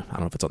engraved on I don't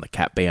know if it's on the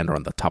cap band or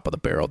on the top of the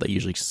barrel. They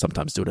usually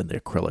sometimes do it in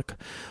the acrylic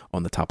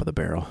on the top of the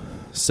barrel.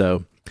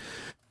 So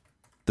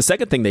the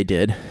second thing they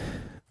did,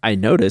 I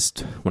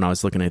noticed when I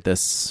was looking at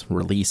this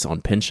release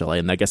on Pen Chalet,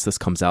 and I guess this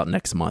comes out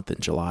next month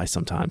in July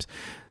sometimes,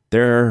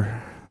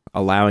 they're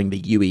allowing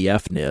the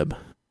UEF nib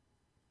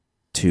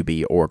to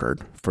be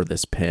ordered for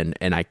this pen,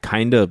 and I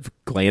kind of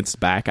glanced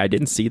back. I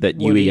didn't see that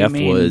What UEF do you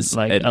mean, was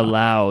like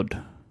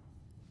allowed.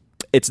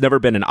 It's never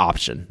been an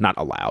option, not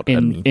allowed.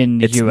 In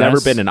the it's US?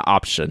 never been an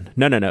option.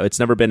 No. It's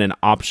never been an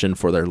option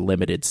for their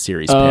limited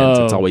series pens.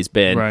 It's always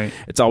been right.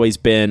 It's always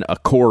been a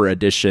core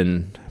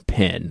edition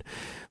pen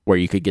where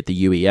you could get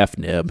the UEF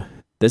nib.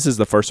 This is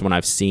the first one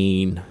I've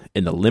seen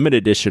in the limited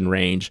edition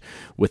range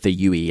with the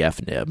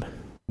UEF nib,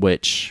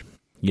 which,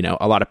 you know,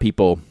 a lot of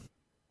people,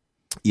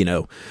 you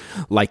know,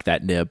 like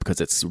that nib because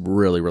it's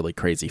really, really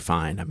crazy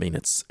fine. I mean,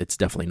 it's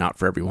definitely not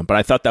for everyone, but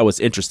I thought that was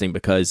interesting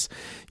because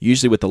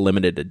usually with the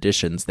limited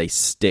editions, they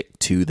stick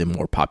to the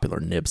more popular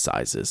nib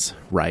sizes,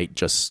 right?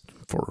 Just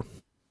for,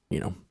 you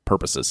know,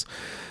 purposes.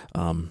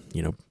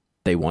 You know,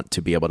 they want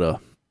to be able to,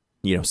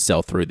 you know,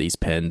 sell through these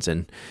pens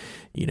and,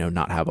 you know,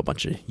 not have a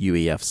bunch of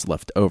UEFs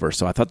left over.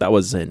 So I thought that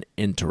was an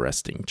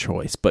interesting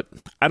choice, but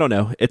I don't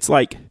know. It's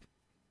like,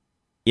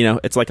 you know,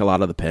 it's like a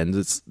lot of the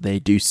pens. They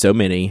do so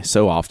many,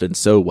 so often,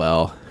 so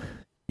well.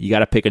 You got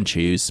to pick and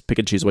choose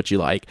what you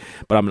like.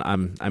 But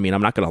I'm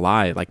not gonna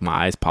lie. Like,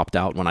 my eyes popped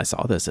out when I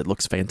saw this. It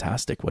looks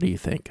fantastic. What do you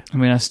think? I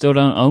mean, I still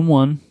don't own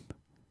one,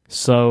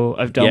 so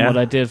I've done what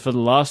I did for the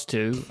last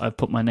 2. I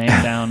put my name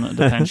down at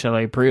the Pen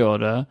Chalet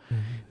pre-order.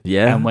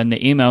 Yeah. And when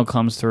the email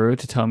comes through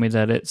to tell me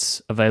that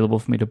it's available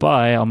for me to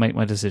buy, I'll make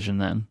my decision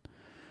then.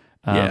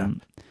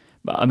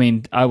 But I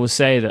mean, I will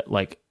say that,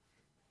 like,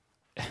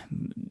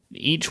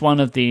 each one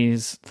of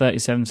these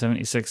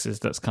 3776s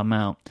that's come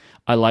out,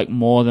 I like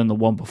more than the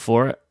one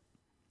before it.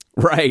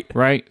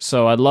 Right.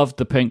 So I loved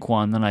the pink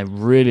one, then I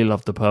really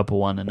loved the purple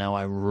one, and now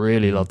I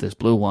really love this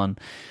blue one.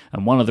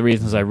 And one of the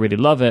reasons I really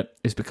love it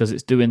is because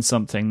it's doing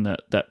something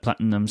that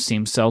Platinum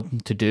seems seldom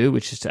to do,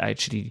 which is to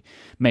actually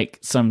make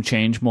some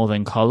change more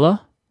than color.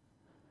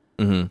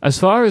 As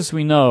far as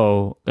we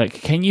know, like,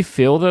 can you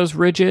feel those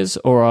ridges,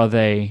 or are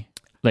they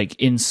like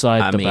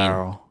inside the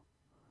barrel?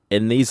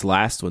 In these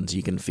last ones,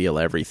 you can feel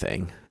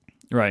everything.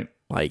 Right.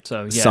 Like,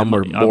 so, yeah, some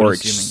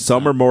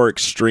are more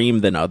extreme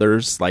than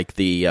others. Like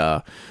the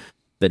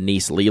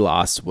Nice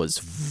Lilas was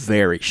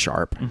very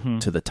sharp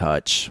to the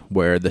touch,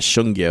 where the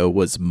Shungyo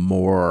was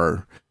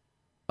more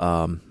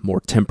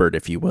tempered,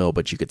 if you will,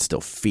 but you could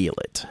still feel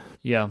it.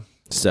 Yeah.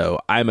 So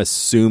I'm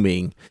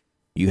assuming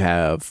you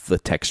have the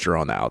texture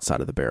on the outside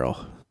of the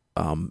barrel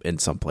in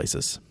some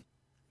places.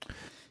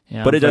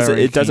 Yeah, but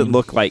it doesn't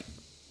look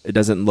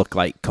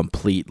like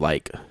complete,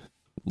 like,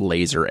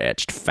 laser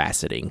etched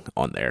faceting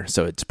on there,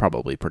 so it's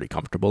probably pretty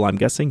comfortable, I'm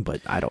guessing,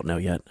 but I don't know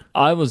yet.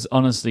 I was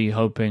honestly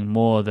hoping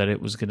more that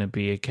it was going to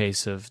be a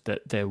case of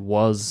that there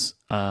was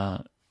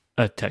a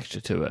texture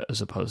to it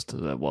as opposed to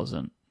there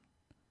wasn't.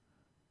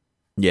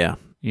 Yeah,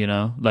 you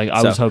know, like,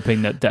 I was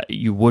hoping that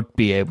you would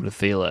be able to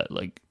feel it,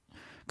 like,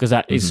 because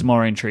that is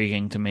more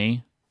intriguing to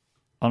me.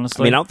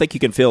 honestly. I mean, I don't think you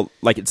can feel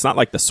like it's not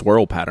like the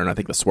swirl pattern. I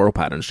think the swirl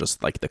pattern is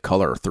just like the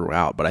color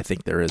throughout, but I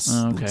think there is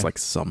looks like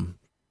some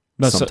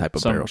type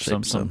of barrel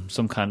shape.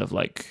 Some kind of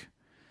like,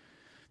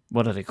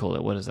 what do they call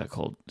it? What is that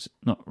called?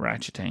 Not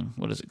ratcheting.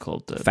 What is it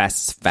called?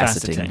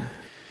 Faceting.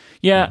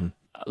 Yeah,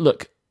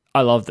 look,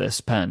 I love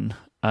this pen.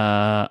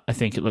 I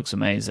think it looks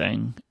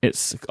amazing.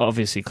 It's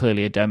obviously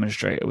clearly a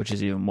demonstrator, which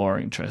is even more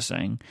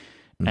interesting.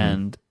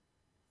 And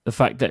the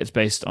fact that it's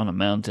based on a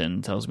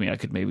mountain tells me I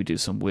could maybe do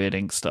some weird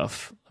ink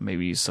stuff,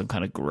 maybe use some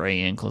kind of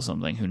gray ink or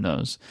something. Who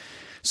knows?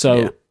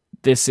 So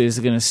this is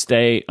going to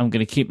stay. I'm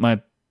going to keep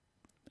my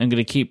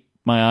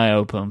eye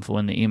open for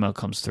when the email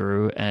comes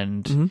through,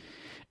 and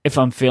if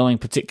I'm feeling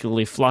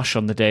particularly flush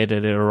on the day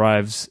that it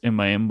arrives in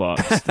my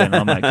inbox, then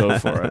I might go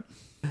for it.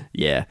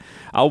 Yeah,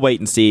 I'll wait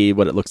and see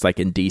what it looks like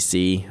in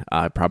DC.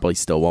 I probably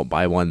still won't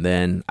buy one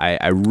then.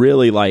 I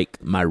really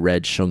like my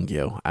red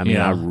Shungyo. I mean,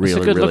 I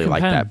really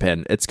like that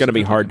pen. It's going to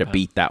be hard to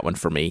beat that one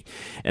for me.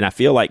 And I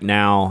feel like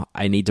now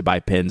I need to buy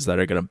pens that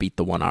are going to beat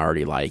the one I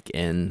already like.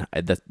 And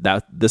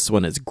this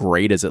one, as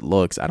great as it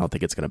looks, I don't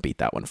think it's going to beat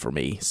that one for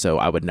me. So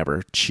I would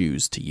never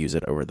choose to use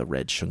it over the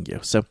red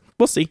Shungyo. So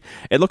we'll see.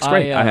 It looks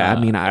great. I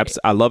mean,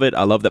 I love it.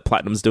 I love that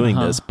Platinum's doing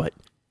this, but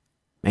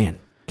man,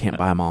 can't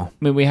buy them all.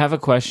 I mean, we have a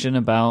question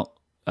about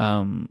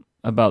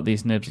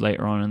these nibs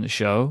later on in the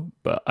show,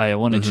 but I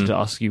wanted to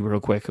ask you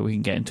real quick, and we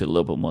can get into a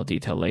little bit more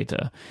detail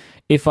later.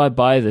 If I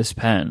buy this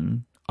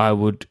pen,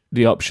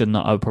 the option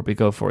that I would probably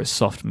go for is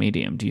soft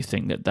medium. Do you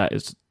think that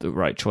is the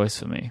right choice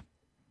for me?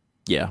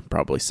 Yeah,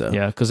 probably so.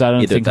 Yeah, because I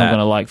don't think I'm going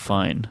to like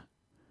fine.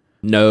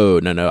 No.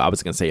 I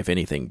was going to say, if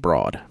anything,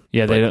 broad.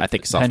 Yeah, they don't. I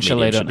think soft Pen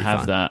Chalet medium don't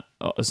have that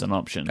as an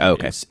option. Oh,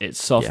 okay.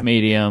 It's soft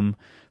medium,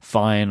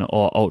 fine,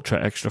 or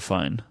ultra extra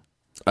fine.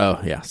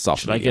 Oh, yeah,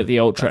 soft. Should I get the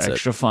ultra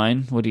extra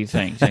fine? What do you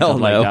think? Hell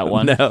like no, that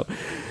one? No.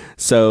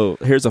 So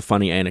here's a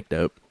funny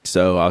anecdote.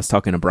 So I was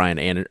talking to Brian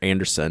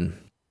Anderson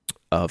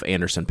of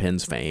Anderson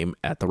Pens fame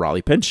at the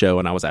Raleigh Pen Show,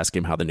 and I was asking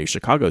him how the new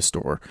Chicago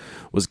store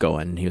was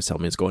going. And he was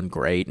telling me it's going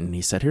great, and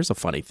he said, here's a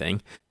funny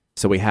thing.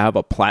 So we have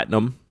a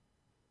Platinum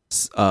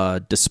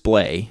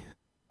display,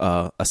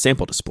 a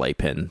sample display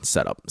pen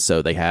setup.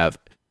 So they have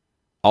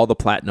all the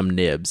Platinum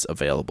nibs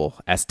available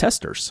as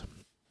testers.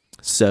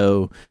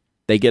 So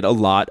they get a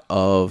lot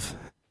of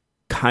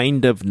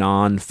kind of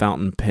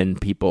non-fountain pen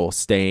people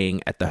staying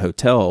at the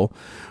hotel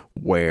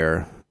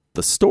where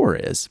the store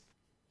is.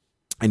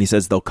 And he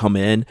says they'll come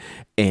in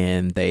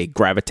and they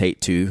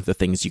gravitate to the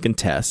things you can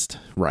test,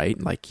 right?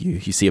 Like you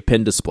see a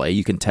pen display,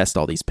 you can test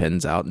all these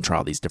pens out and try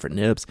all these different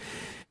nibs.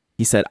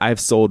 He said, I've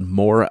sold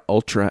more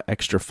ultra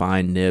extra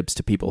fine nibs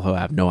to people who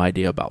have no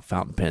idea about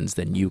fountain pens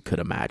than you could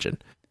imagine.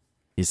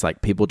 He's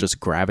like, people just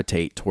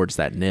gravitate towards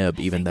that nib,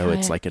 even though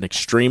it's like an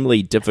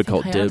extremely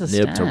difficult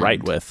nib to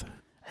write with.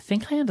 I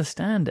think I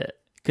understand it.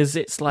 Because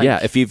it's like... Yeah,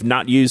 if you've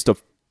not used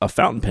a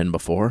fountain pen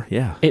before,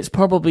 yeah. It's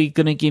probably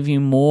going to give you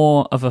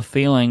more of a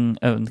feeling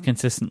of the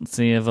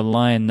consistency of a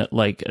line that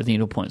like a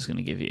needlepoint is going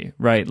to give you,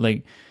 right?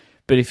 Like,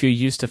 but if you're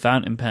used to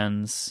fountain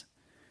pens,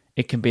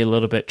 it can be a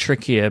little bit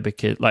trickier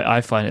because, like, I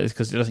find it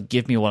because it doesn't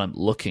give me what I'm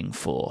looking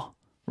for,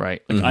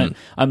 right? Like,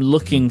 I'm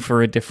looking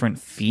for a different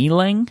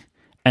feeling.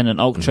 And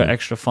an ultra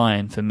extra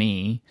fine for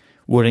me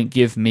wouldn't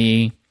give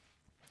me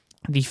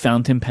the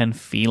fountain pen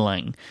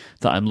feeling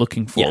that I'm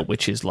looking for,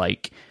 which is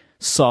like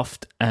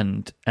soft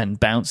and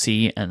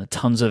bouncy and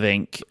tons of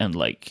ink and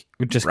like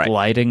just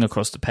gliding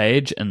across the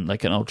page. And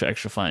like an ultra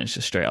extra fine is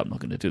just straight up not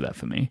going to do that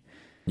for me.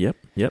 Yep.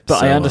 But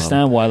so, I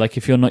understand why, like,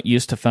 if you're not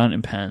used to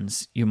fountain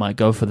pens, you might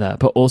go for that.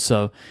 But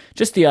also,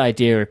 just the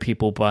idea of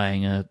people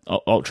buying a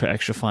ultra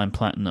extra fine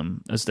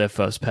platinum as their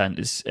first pen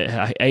is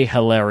a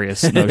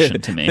hilarious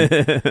notion to me.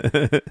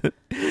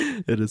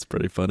 It is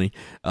pretty funny.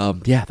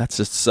 Yeah, that's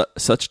just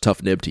such a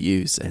tough nib to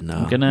use, and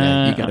you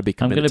got to be committed.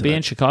 I'm going to be that.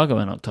 in Chicago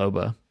in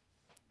October.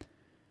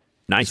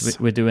 Nice. So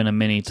we're doing a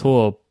mini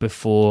tour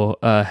before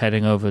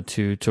heading over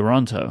to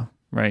Toronto.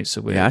 Right,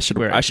 so I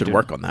should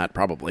work on that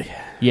probably.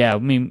 Yeah, I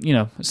mean,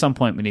 at some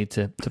point we need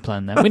to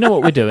plan that. We know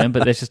what we're doing,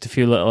 but there's just a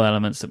few little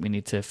elements that we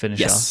need to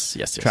finish off.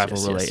 Yes,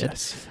 travel related.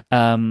 Yes.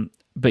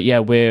 But yeah,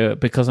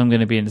 because I'm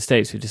going to be in the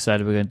States, we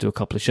decided we're going to do a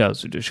couple of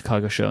shows. We do a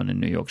Chicago show and a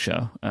New York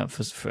show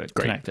for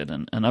Connected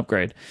and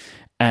Upgrade,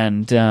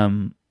 and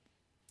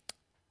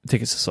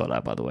tickets are sold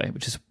out, by the way,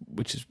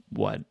 which is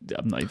why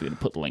I'm not even going to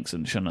put the links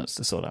in the show notes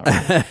to sort out.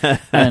 Right?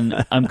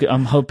 And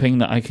I'm hoping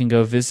that I can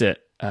go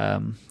visit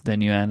the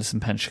new Anderson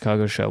Pen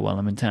Chicago show while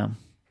I'm in town.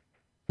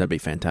 That'd be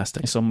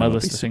fantastic. It's on my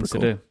list of things to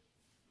do.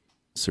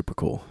 Super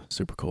cool.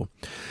 All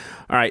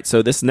right,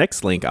 so this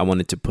next link I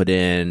wanted to put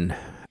in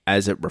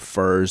as it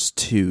refers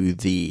to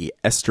the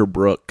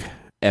Esterbrook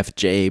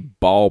FJ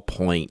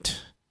ballpoint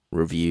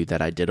review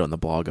that I did on the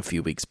blog a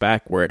few weeks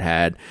back, where it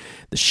had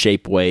the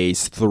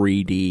Shapeways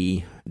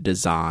 3D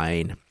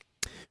design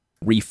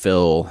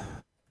refill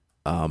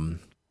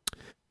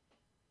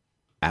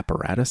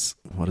apparatus.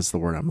 What is the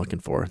word I'm looking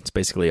for? It's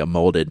basically a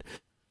molded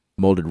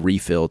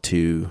refill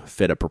to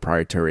fit a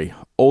proprietary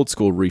old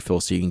school refill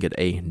so you can get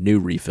a new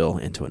refill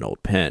into an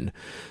old pen.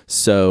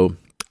 So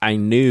I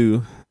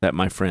knew that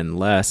my friend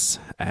Les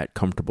at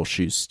Comfortable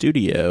Shoes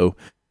Studio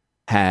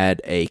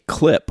had a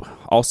clip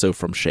also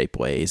from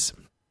Shapeways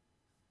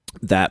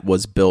that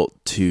was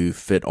built to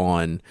fit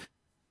on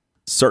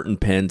certain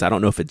pins. I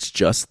don't know if it's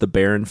just the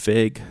Baron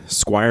Fig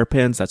Squire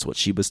pins. That's what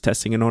she was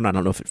testing it on. I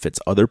don't know if it fits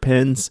other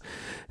pins.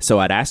 So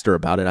I'd asked her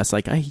about it. I was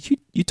like, hey,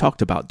 you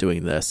talked about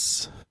doing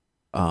this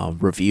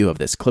review of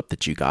this clip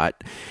that you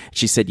got.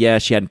 She said, yeah,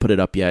 she hadn't put it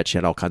up yet. She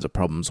had all kinds of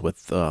problems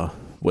with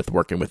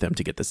working with them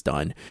to get this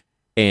done.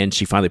 And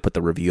she finally put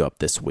the review up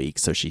this week.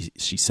 So she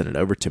sent it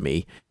over to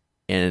me.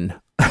 And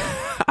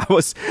I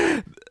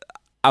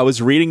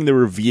was reading the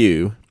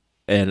review,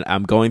 and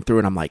I'm going through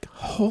and I'm like,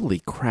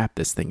 holy crap,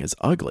 this thing is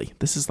ugly.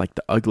 This is like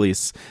the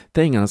ugliest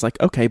thing. And I was like,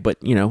 okay, but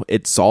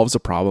it solves a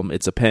problem.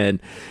 It's a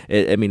pen.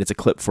 It's a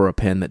clip for a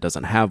pen that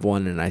doesn't have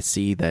one. And I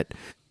see that,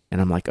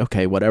 and I'm like,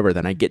 okay, whatever.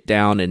 Then I get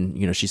down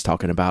and, she's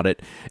talking about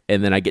it.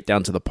 And then I get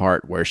down to the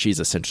part where she's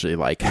essentially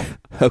like,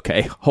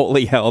 okay,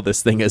 holy hell,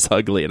 this thing is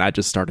ugly. And I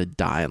just started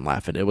dying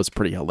laughing. It was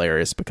pretty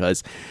hilarious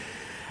because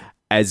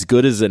as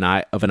good as an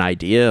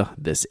idea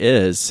this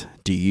is,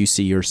 do you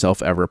see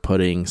yourself ever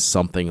putting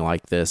something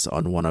like this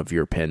on one of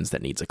your pens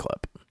that needs a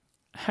clip?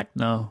 Heck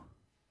no.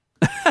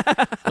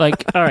 All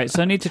right,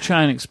 so I need to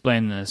try and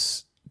explain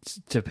this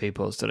to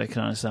people so that I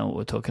can understand what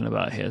we're talking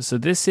about here. So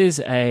this is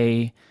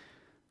it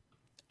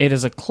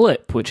is a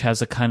clip which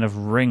has a kind of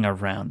ring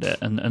around it,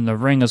 and the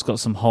ring has got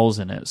some holes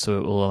in it, so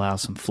it will allow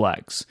some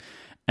flex.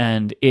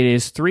 And it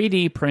is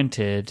 3D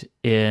printed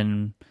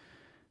in...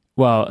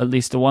 Well, at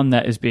least the one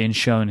that is being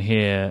shown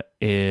here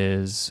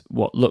is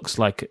what looks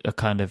like a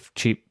kind of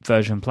cheap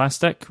version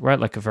plastic, right?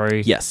 Like a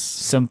very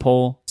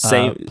simple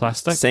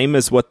plastic. Same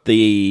as what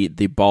the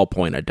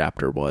ballpoint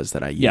adapter was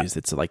that I used.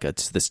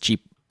 It's this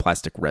cheap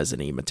plastic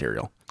resiny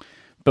material.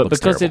 But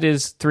because terrible. It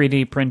is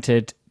 3D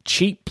printed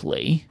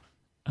cheaply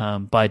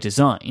by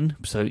design,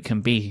 so it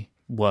can be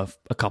worth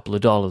a couple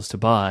of dollars to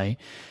buy,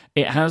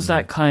 it has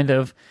that kind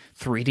of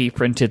 3D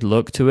printed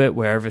look to it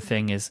where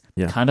everything is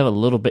kind of a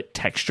little bit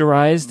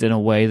texturized in a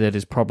way that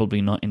is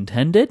probably not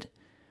intended,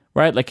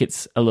 right? Like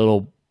it's a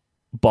little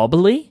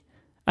bobbly,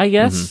 I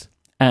guess,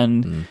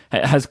 and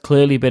it has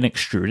clearly been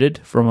extruded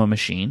from a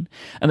machine.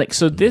 And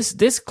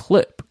this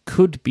clip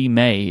could be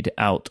made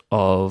out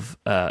of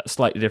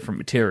slightly different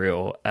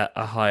material at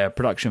a higher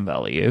production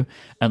value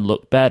and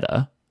look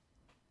better,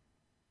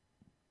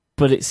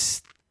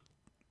 but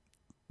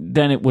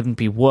then it wouldn't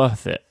be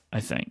worth it. I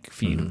think,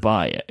 for you to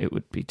buy it. It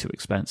would be too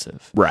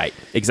expensive. Right,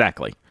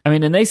 exactly. I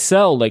mean, and they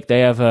sell,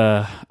 they have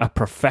a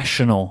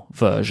professional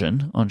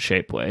version on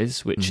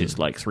Shapeways, which is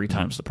 3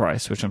 times the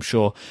price, which I'm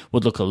sure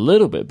would look a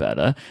little bit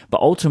better.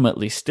 But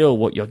ultimately, still,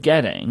 what you're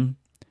getting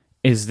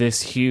is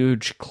this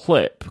huge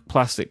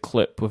plastic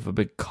clip with a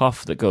big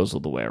cuff that goes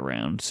all the way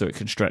around so it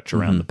can stretch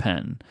around the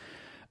pen.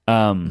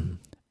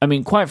 I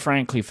mean, quite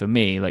frankly, for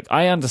me,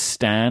 I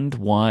understand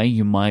why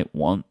you might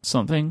want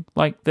something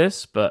like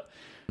this, but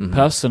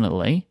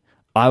personally...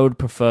 I would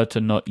prefer to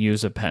not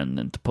use a pen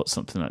than to put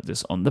something like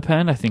this on the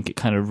pen. I think it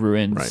kind of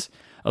ruins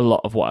a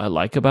lot of what I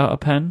like about a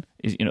pen,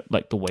 is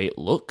the way it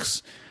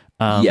looks.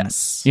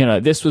 Yes.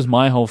 This was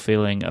my whole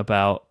feeling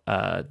about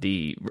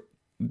the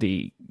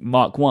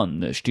Mark 1,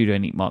 the Studio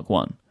Neat Mark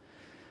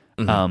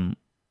 1.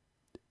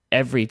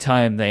 Every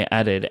time they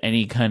added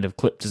any kind of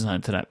clip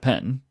design to that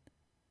pen,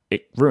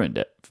 it ruined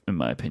it, in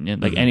my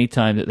opinion. Any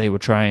time that they were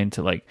trying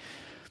to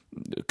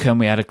can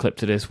we add a clip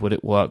to this? Would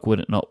it work?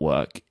 Would it not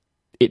work?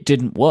 It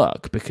didn't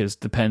work because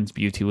the pen's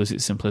beauty was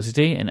its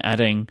simplicity, and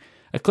adding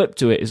a clip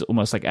to it is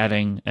almost like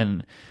adding.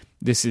 And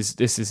this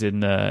is in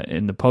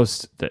the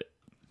post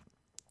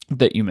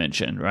that you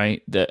mentioned,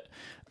 right? That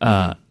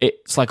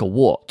it's like a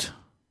wart.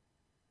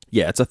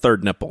 Yeah, it's a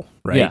third nipple,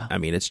 right? Yeah. I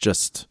mean, it's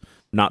just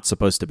not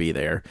supposed to be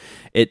there.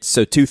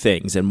 So 2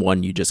 things, and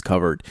one you just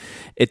covered.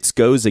 It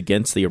goes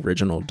against the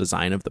original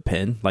design of the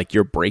pen.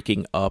 You're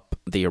breaking up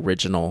the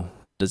original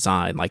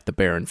design. The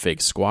Baron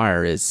Fig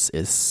Squire is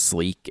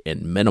sleek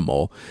and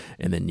minimal,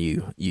 and then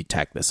you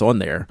tack this on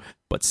there.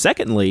 But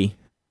secondly,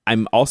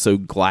 I'm also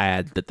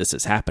glad that this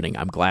is happening.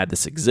 I'm glad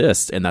this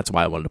exists, and that's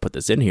why I wanted to put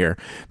this in here,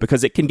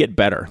 because it can get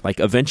better.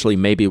 Eventually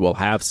maybe we'll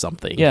have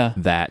something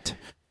that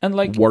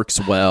works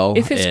well.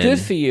 If it's good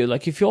for you,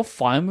 if you're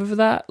fine with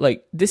that,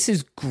 this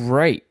is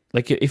great.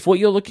 If what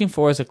you're looking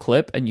for is a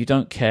clip and you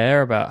don't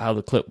care about how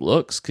the clip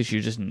looks because you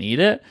just need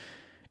it,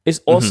 it's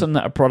awesome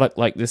that a product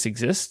like this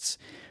exists.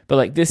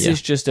 But this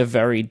is just a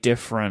very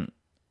different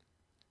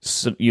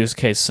use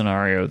case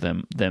scenario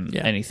than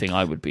anything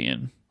I would be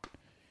in.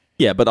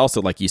 Yeah, but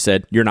also, like you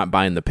said, you're not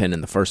buying the pen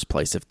in the first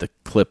place if the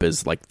clip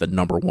is the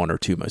number 1 or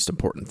 2 most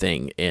important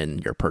thing in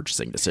your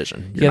purchasing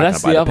decision. You're not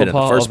that's buy the pen other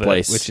part in the first of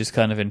place. it, which is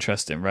kind of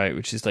interesting, right?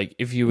 Which is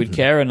if you would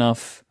care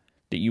enough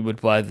that you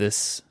would buy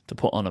this to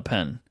put on a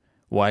pen,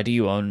 why do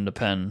you own the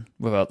pen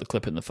without the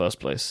clip in the first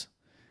place?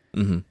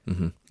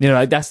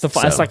 That's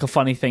a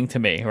funny thing to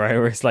me, right?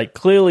 Where it's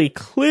clearly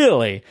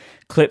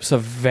clips are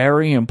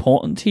very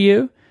important to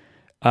you.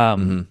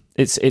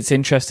 It's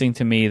interesting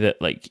to me that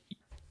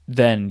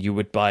then you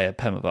would buy a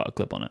pen without a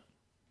clip on it.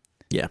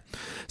 Yeah.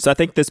 So I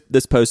think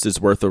this post is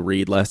worth a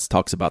read. Les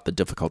talks about the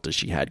difficulties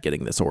she had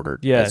getting this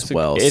ordered as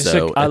well.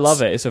 I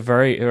love it. It's a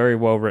very, very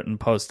well written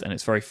post, and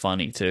it's very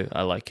funny too.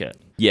 I like it.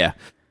 Yeah.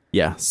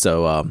 Yeah.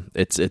 So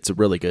it's a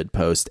really good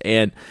post.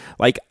 And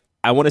like,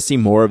 I want to see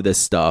more of this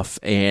stuff,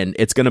 and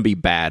it's going to be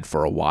bad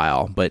for a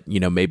while, but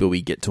maybe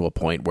we get to a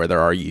point where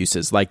there are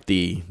uses like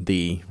the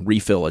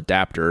refill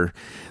adapter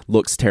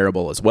looks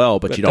terrible as well,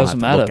 but you don't have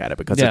to look at it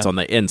because it's on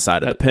the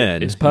inside of the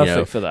pen. It's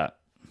perfect for that.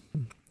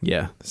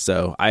 Yeah.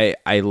 So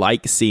I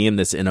like seeing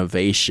this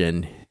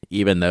innovation,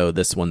 even though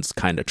this one's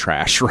kind of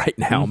trash right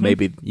now.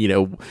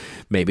 Mm-hmm.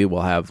 Maybe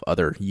we'll have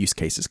other use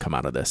cases come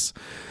out of this.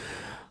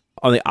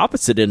 On the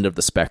opposite end of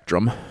the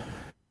spectrum,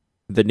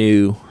 the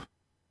new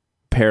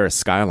Paris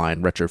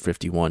Skyline Retro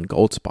 51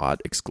 Gold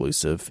Spot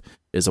exclusive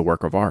is a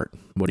work of art.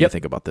 What do you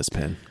think about this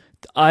pen?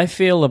 I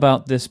feel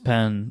about this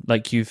pen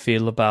like you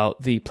feel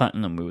about the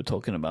Platinum we were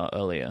talking about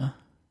earlier.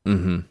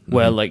 Mm-hmm,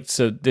 where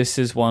so this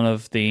is one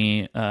of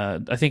the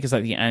I think it's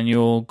like the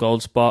annual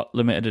Gold Spot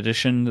limited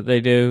edition that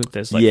they do.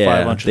 There's like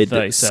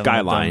 537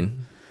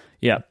 Skyline.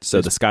 Yeah. So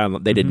the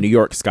Skyline, they did New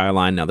York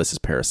Skyline. Now this is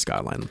Paris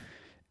Skyline.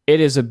 It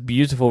is a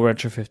beautiful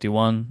Retro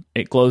 51.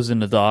 It glows in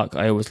the dark.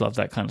 I always love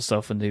that kind of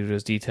stuff when they do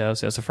those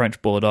details. It has a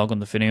French Bulldog on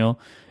the finial.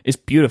 It's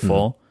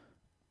beautiful.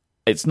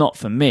 It's not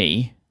for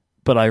me,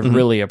 but I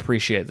really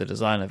appreciate the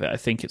design of it. I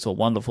think it's a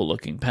wonderful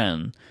looking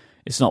pen.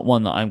 It's not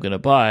one that I'm going to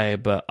buy,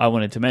 but I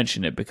wanted to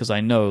mention it because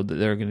I know that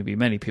there are going to be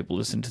many people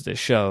listening to this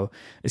show.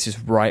 It's just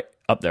right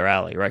up their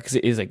alley, right? Because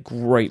it is a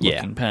great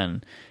looking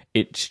pen.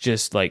 It's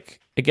just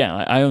like, again,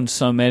 I own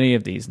so many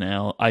of these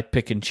now. I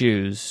pick and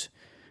choose.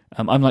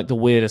 I'm like the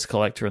weirdest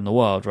collector in the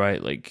world,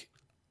 right? Like,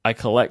 I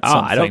collect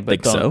something, I don't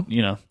think so.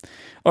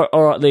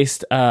 Or at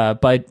least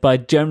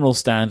by general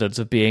standards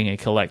of being a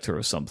collector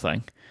of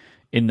something.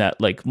 In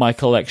that, like, my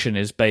collection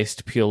is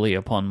based purely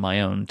upon my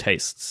own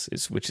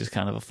tastes, which is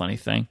kind of a funny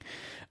thing.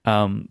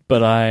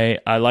 But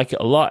I like it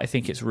a lot. I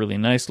think it's really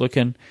nice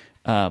looking.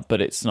 But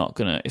it's not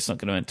gonna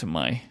enter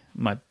my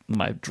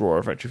drawer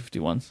of Retro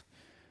 51s.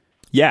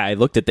 Yeah, I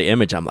looked at the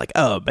image. I'm like,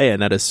 oh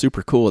man, that is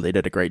super cool. They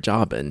did a great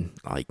job. And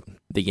like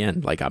the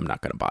end, like I'm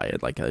not gonna buy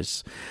it. Like I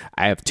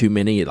have too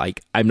many.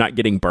 Like I'm not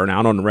getting burnt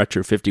out on the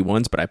Retro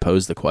 51s, but I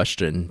pose the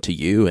question to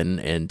you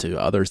and to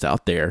others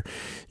out there.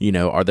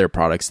 Are there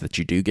products that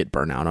you do get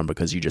burnt out on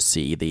because you just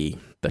see the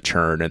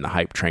churn and the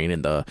hype train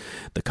and the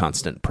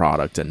constant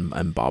product and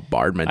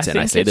bombardments? And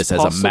I say this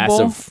as a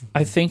massive,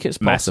 I think it's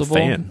massive possible,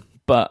 fan,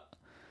 but.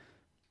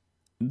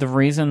 The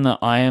reason that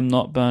I am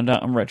not burned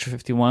out on Retro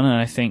 51, and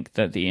I think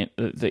that the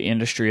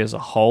industry as a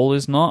whole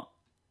is not,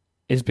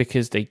 is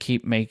because they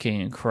keep making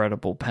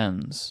incredible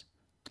pens.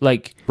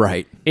 Like,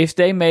 right. If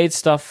they made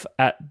stuff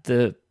at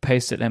the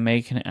pace that they're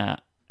making it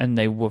at, and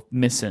they were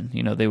missing,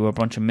 they were a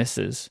bunch of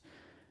misses.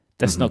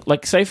 That's not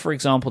like, say for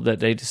example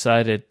that they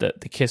decided that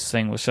the Kiss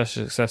thing was such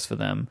a success for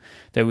them,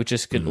 they were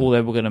just all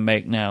they were going to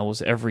make now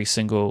was every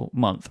single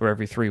month or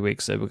every 3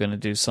 weeks they were going to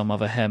do some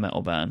other hair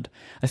metal band.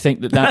 I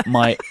think that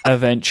might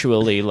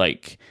eventually,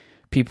 like,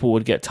 people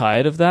would get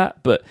tired of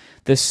that, but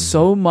there's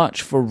so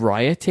much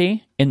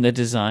variety in the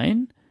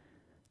design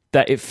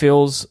that it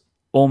feels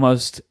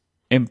almost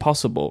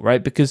impossible,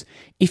 right? Because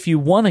if you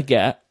want to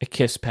get a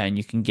Kiss pen,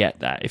 you can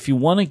get that. If you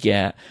want to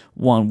get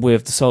one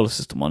with the solar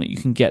system on it, you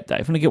can get that.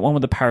 If you want to get one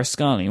with the Paris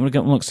Skyline, you want to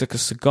get one that looks like a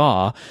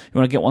cigar, you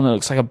want to get one that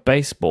looks like a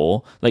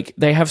baseball, like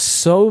they have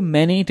so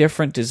many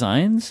different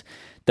designs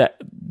that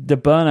the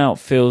burnout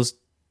feels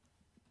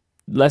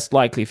less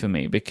likely for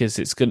me because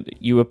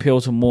you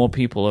appeal to more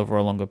people over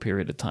a longer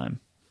period of time.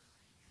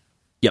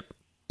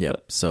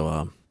 Yep.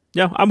 So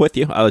yeah, I'm with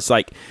you. I was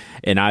like,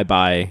 and I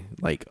buy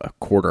like a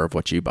quarter of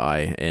what you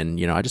buy, and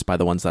I just buy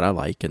the ones that I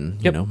like,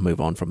 and move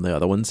on from the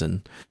other ones,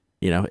 and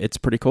it's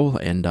pretty cool.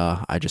 And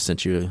I just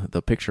sent you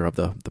the picture of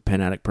the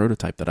Pen Addict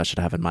prototype that I should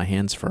have in my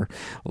hands for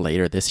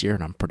later this year,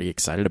 and I'm pretty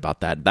excited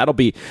about that. That'll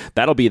be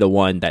the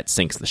one that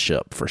sinks the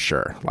ship for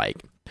sure.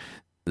 Like,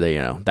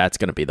 that's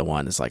gonna be the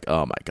one. It's like,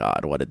 oh my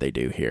god, what did they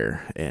do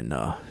here? And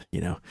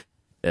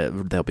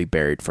they'll be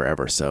buried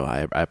forever. So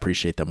I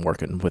appreciate them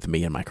working with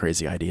me and my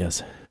crazy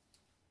ideas.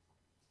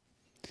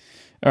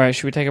 All right,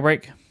 should we take a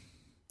break?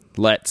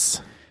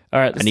 Let's. All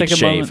right, let's take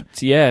a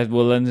moment. Yeah,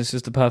 well, then this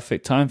is the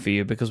perfect time for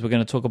you because we're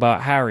going to talk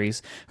about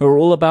Harry's, who are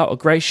all about a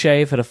great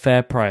shave at a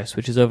fair price,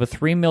 which is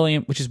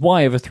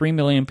why over 3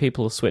 million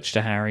people have switched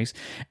to Harry's.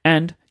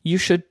 And you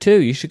should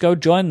too. You should go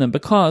join them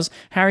because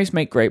Harry's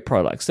make great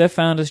products. Their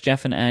founders,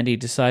 Jeff and Andy,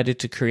 decided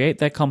to create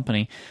their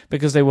company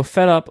because they were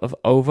fed up of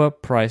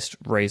overpriced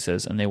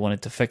razors and they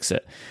wanted to fix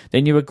it.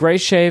 They knew a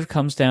great shave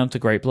comes down to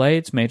great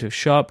blades made of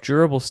sharp,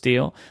 durable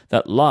steel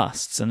that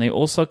lasts, and they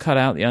also cut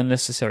out the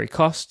unnecessary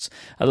costs,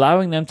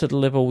 allowing them to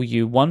deliver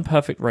you one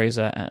perfect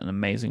razor at an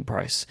amazing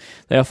price.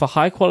 They offer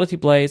high-quality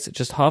blades at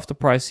just half the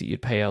price that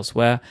you'd pay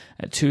elsewhere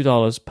at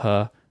 $2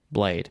 per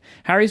blade.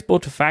 Harry's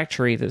built a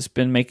factory that's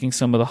been making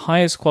some of the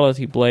highest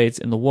quality blades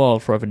in the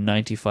world for over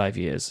 95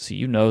 years,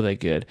 so they're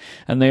good.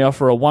 And they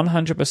offer a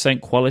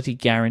 100% quality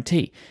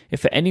guarantee. If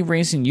for any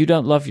reason you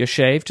don't love your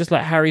shave, just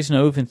let Harry's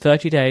know within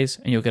 30 days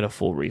and you'll get a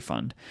full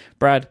refund.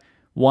 Brad,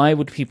 Why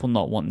would people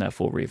not want their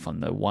full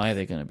refund, though? Why are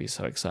they going to be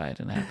so excited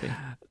and happy?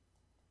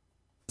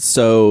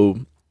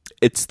 So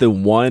it's the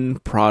one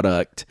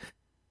product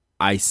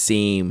I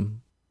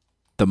seem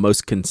the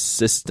most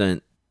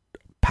consistent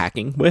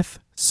packing with.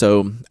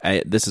 So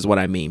this is what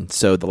I mean.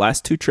 So the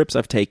last 2 trips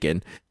I've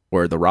taken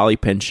were the Raleigh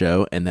Pen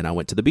Show, and then I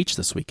went to the beach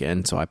this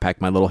weekend. So I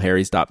packed my little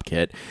Harry's Dop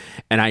kit,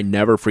 and I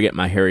never forget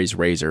my Harry's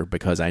razor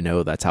because I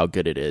know that's how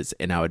good it is,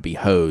 and I would be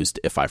hosed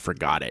if I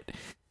forgot it.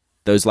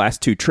 Those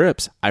last 2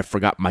 trips, I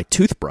forgot my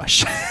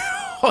toothbrush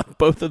on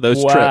both of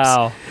those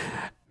trips.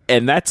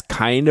 And that's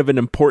kind of an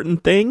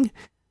important thing.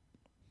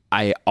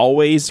 I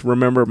always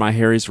remember my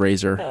Harry's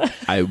razor.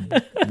 I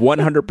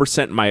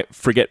 100%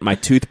 forget my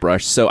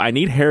toothbrush. So I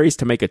need Harry's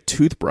to make a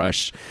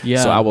toothbrush.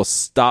 Yeah. So I will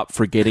stop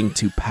forgetting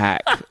to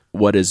pack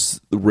what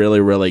is really,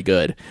 really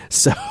good.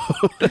 So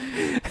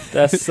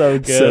that's so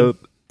good. So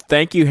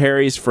thank you,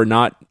 Harry's, for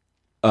not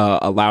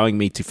allowing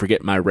me to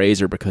forget my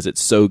razor because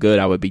it's so good.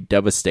 I would be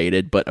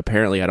devastated. But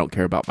apparently I don't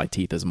care about my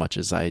teeth as much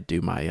as I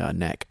do my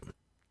neck.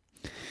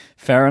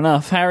 Fair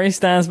enough. Harry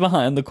stands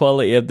behind the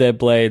quality of their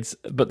blades,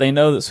 but they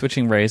know that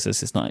switching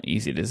razors is not an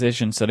easy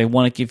decision, so they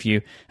want to give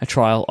you a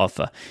trial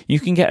offer. You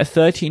can get a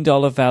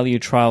 $13 value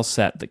trial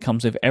set that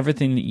comes with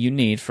everything that you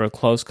need for a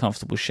close,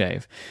 comfortable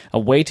shave. A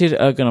weighted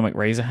ergonomic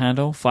razor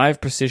handle,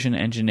 5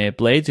 precision-engineered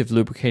blades with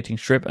lubricating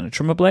strip and a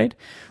trimmer blade,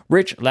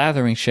 rich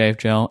lathering shave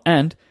gel,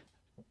 and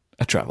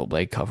a travel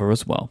blade cover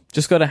as well.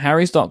 Just go to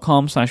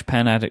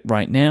harrys.com/penaddict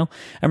right now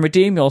and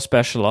redeem your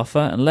special offer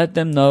and let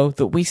them know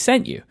that we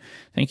sent you.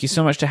 Thank you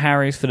so much to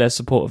Harry's for their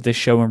support of this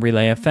show and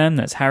Relay FM.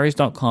 That's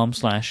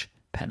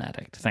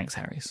harrys.com/penaddict. Thanks,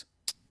 Harry's.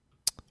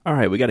 All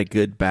right, we got a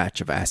good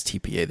batch of Ask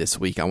TPA this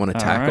week. I want to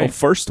tackle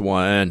first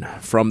one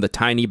from the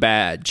Tiny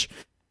Badge.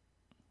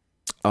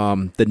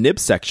 The Nib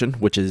section,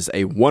 which is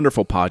a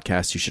wonderful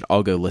podcast you should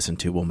all go listen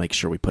to. We'll make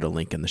sure we put a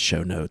link in the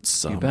show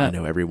notes. I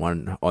know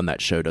everyone on that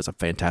show does a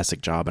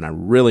fantastic job, and I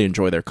really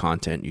enjoy their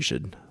content. You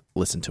should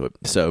listen to it.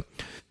 So, it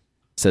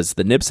says,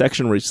 the Nib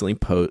section recently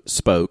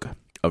spoke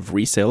of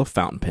resale of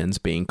fountain pens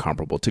being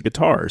comparable to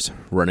guitars,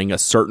 running a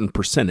certain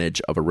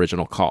percentage of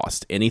original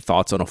cost. Any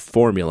thoughts on a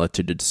formula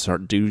to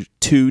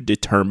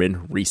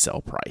determine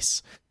resale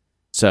price?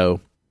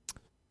 So,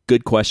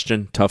 good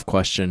question, tough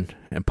question,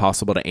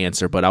 impossible to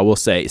answer, but I will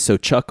say, so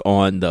Chuck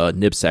on the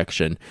Nib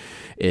section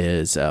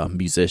is a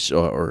musician,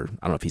 or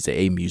I don't know if he's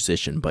a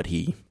musician, but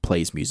he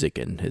plays music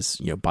and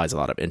buys a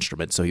lot of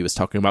instruments. So he was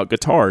talking about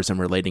guitars and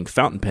relating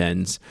fountain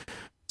pens,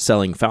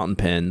 selling fountain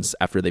pens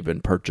after they've been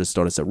purchased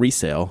on as a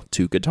resale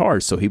to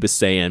guitars. So he was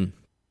saying,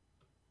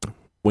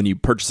 when you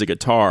purchase a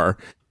guitar,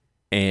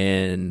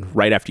 and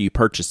right after you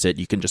purchase it,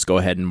 you can just go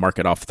ahead and mark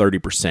it off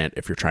 30%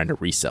 if you're trying to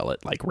resell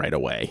it, like right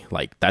away.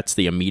 Like that's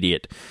the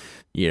immediate,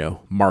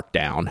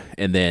 markdown.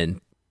 And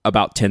then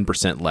about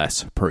 10%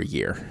 less per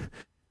year,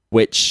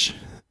 which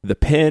the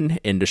pen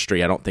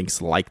industry, I don't think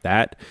is like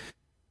that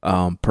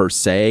per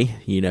se.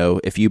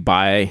 If you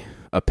buy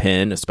a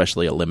pen,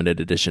 especially a limited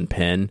edition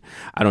pen,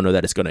 I don't know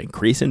that it's going to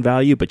increase in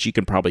value, but you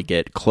can probably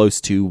get close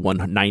to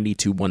 90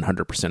 to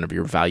 100% of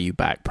your value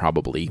back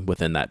probably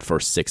within that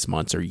first 6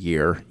 months or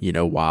year,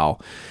 while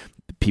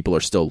people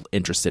are still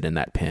interested in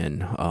that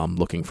pen,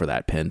 looking for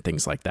that pen,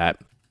 things like that.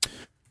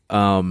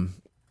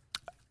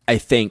 I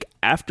think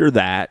after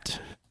that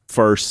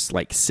first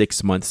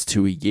 6 months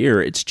to a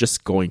year, it's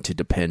just going to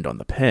depend on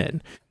the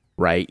pen.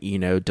 Right?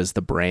 Does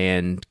the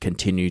brand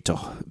continue to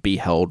be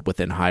held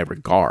within high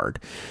regard?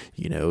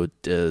 Did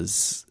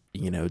the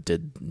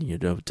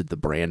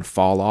brand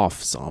fall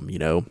off some?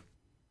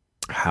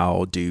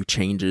 How do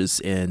changes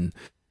in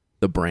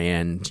the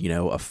brand,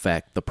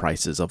 affect the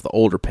prices of the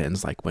older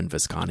pens, like when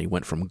Visconti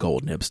went from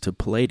gold nibs to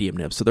palladium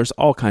nibs? So there's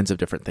all kinds of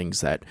different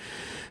things that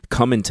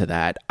come into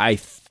that. I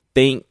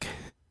think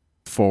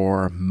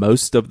for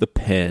most of the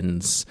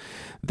pens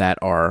that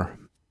are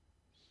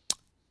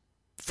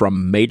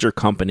from major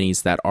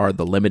companies that are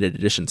the limited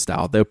edition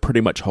style, they'll pretty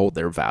much hold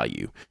their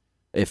value,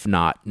 if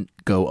not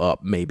go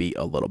up maybe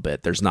a little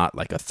bit. There's not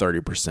like a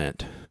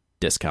 30%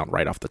 discount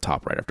right off the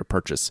top, right after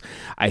purchase.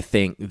 I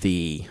think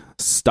the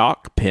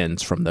stock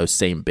pens from those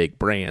same big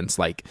brands,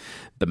 like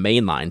the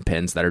mainline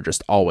pens that are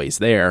just always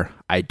there,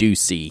 I do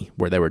see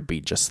where there would be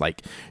just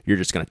like, you're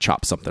just going to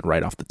chop something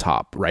right off the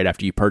top, right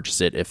after you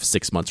purchase it. If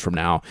 6 months from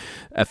now,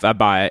 if I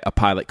buy a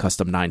Pilot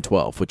Custom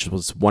 912, which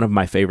was one of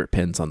my favorite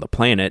pens on the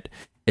planet,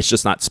 it's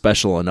just not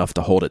special enough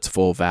to hold its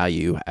full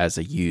value as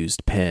a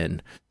used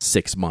pen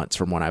 6 months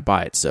from when I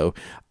buy it. So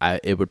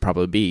it would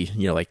probably be,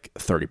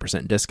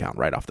 30% discount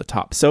right off the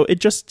top. So it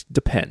just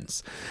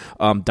depends.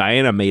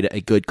 Diana made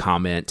a good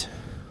comment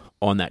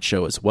on that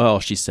show as well.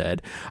 She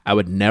said, I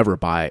would never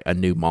buy a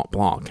new Mont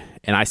Blanc.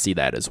 And I see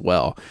that as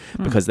well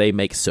because they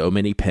make so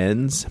many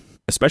pens,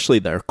 especially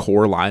their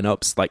core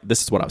lineups. Like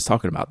this is what I was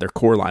talking about. Their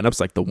core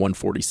lineups, like the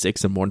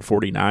 146 and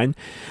 149.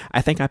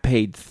 I think I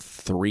paid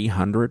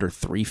 $300 or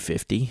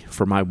 $350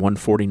 for my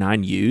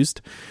 149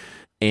 used,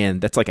 and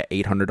that's like an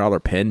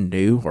 $800 pen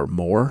new or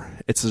more.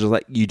 It's just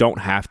like you don't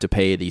have to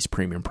pay these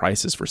premium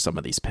prices for some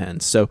of these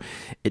pens. So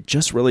it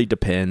just really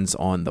depends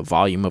on the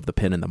volume of the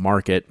pen in the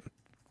market,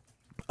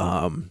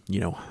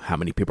 How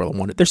many people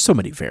want it. There's so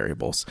many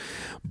variables,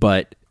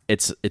 but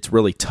it's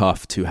really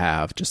tough to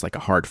have just like a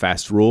hard,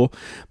 fast rule.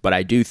 But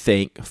I do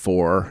think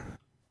for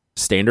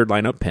standard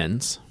lineup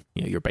pins,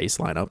 your base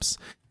lineups,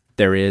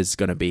 there is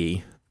going to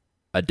be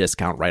a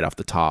discount right off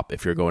the top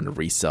if you're going to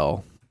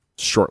resell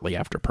shortly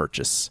after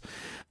purchase.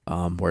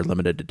 Where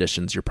limited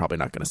editions, you're probably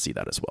not going to see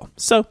that as well.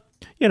 So,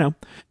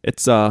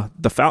 it's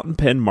the fountain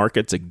pen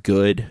market's a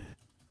good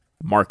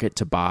market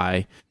to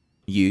buy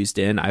used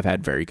in. I've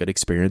had very good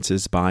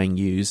experiences buying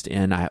used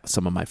in.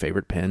 Some of my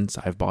favorite pens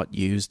I've bought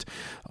used.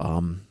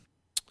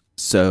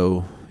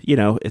 So,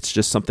 it's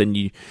just something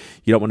you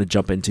don't want to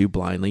jump into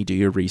blindly. Do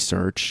your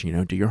research,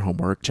 do your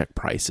homework, check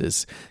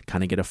prices,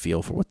 kind of get a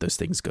feel for what those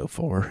things go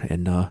for.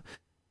 And,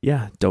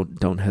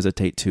 don't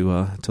hesitate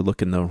to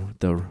look in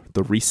the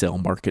resale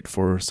market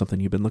for something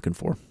you've been looking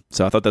for.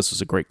 So I thought this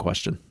was a great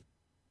question.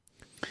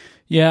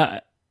 Yeah,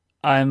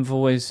 I've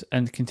always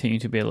and continue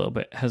to be a little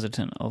bit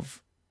hesitant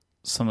of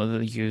some of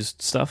the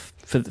used stuff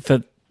for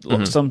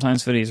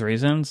sometimes for these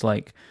reasons.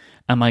 Like,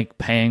 am I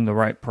paying the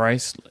right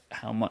price?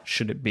 How much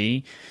should it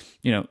be?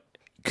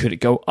 Could it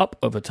go up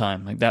over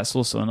time? Like, that's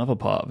also another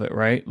part of it,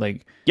 right?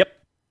 Like, yep,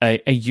 a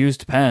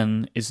used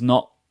pen is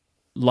not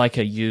like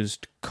a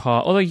used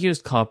car, although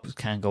used cars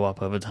can go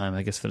up over time,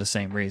 I guess, for the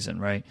same reason,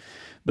 right?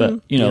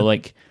 But,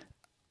 like,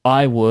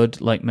 I would,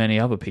 like many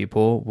other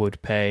people,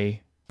 would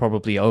pay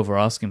probably over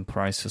asking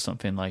price for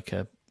something like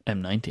a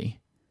M90.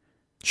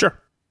 Sure.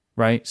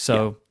 Right?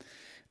 So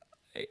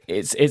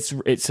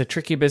it's a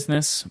tricky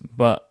business,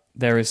 but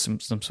there is some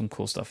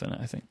cool stuff in it,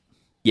 I think.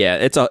 Yeah,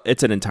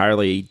 it's an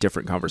entirely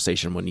different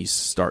conversation when you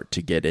start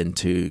to get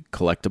into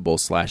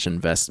collectible /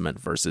 investment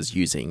versus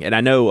using. And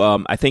I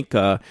know, I think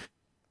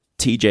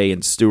TJ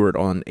and Stewart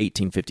on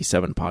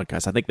 1857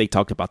 podcast, I think they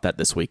talked about that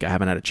this week. I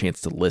haven't had a chance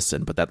to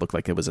listen, but that looked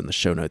like it was in the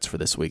show notes for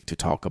this week to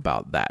talk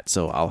about that.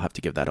 So I'll have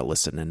to give that a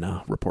listen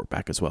and report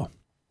back as well.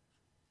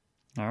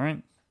 All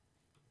right.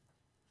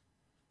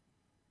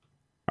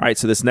 All right,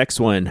 so this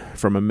next one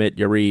from Amit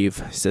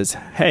Yariv says,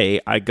 "Hey,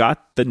 I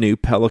got the new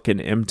Pelican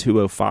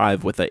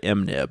M205 with a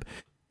M nib.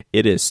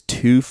 It is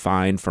too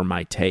fine for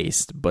my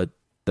taste, but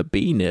the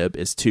B nib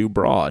is too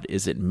broad.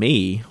 Is it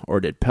me,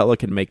 or did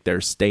Pelican make their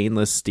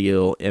stainless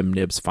steel M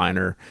nibs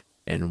finer,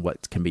 and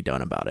what can be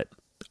done about it?"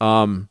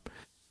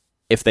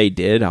 If they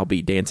did, I'll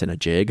be dancing a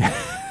jig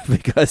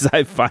because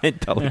I find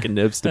Pelican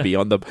nibs to be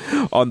on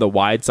the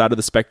wide side of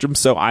the spectrum.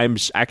 So I'm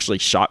actually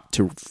shocked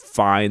to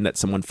find that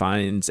someone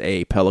finds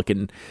a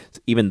Pelican,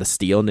 even the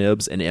steel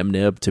nibs, an M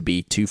nib, to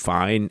be too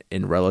fine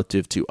in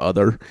relative to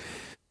other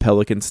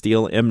Pelican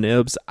steel M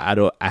nibs.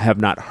 I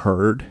have not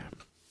heard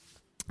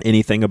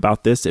anything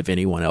about this. If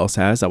anyone else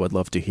has, I would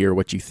love to hear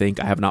what you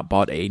think. I have not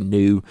bought a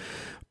new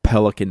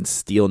Pelican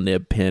steel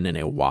nib pen in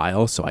a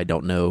while, so I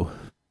don't know,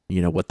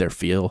 what their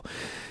feel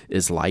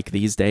is like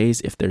these days.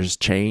 If there's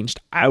changed,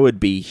 I would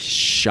be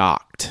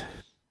shocked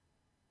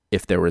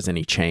if there was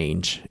any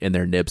change in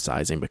their nib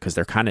sizing, because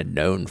they're kind of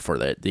known for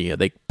that.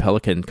 They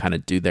Pelican kind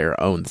of do their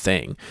own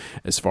thing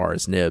as far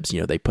as nibs.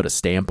 They put a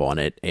stamp on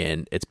it,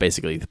 and it's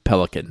basically the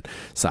Pelican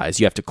size.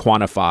 You have to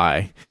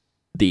quantify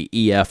the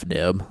EF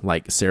nib,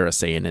 like Sarah's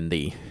saying in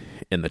the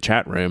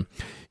chat room.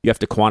 You have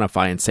to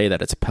quantify and say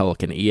that it's a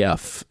Pelican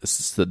EF,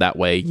 so that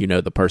way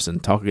the person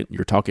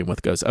you're talking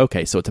with goes,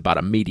 okay, so it's about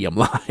a medium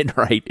line,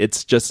 right?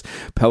 It's just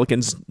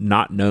Pelican's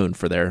not known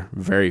for their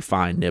very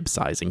fine nib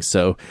sizing.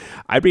 So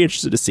I'd be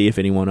interested to see if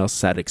anyone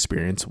else had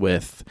experience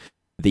with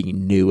the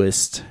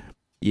newest,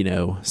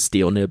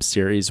 steel nib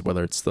series,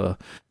 whether it's the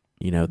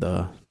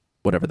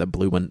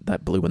blue one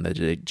that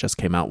they just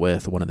came out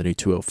with, one of the new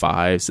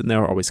 205s, and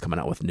they're always coming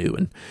out with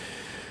new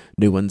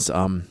ones.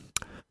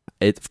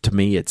 To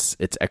me, it's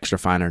extra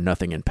fine or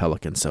nothing in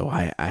Pelican, so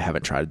I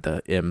haven't tried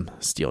the M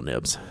steel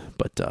nibs,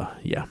 but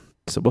yeah,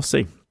 so we'll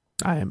see.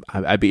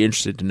 I'd be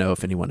interested to know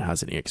if anyone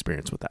has any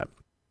experience with that.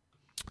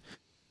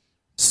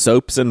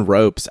 Soaps and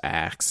Ropes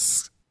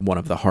asks one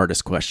of the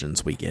hardest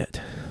questions we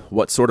get: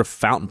 what sort of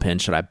fountain pen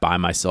should I buy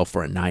myself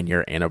for a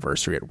 9-year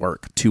anniversary at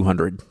work?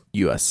 $200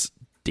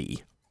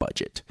 USD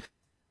budget.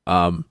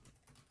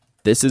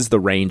 This is the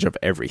range of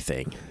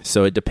everything,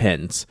 so it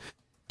depends.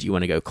 Do you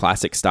want to go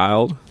classic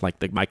styled?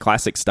 Like my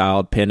classic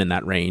styled pen in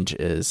that range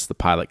is the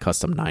Pilot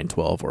Custom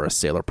 912 or a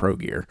Sailor Pro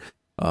Gear.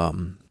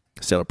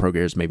 Sailor Pro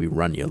Gears maybe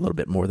run you a little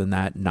bit more than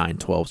that.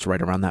 912's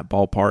right around that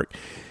ballpark.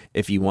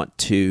 If you want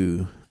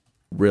to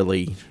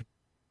really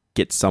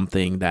get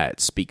something that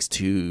speaks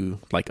to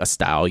like a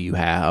style you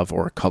have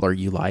or a color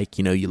you like,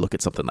 you look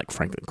at something like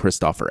Franklin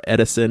Christoph or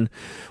Edison,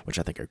 which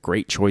I think are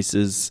great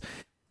choices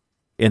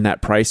in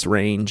that price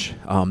range.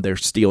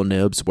 There's steel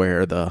nibs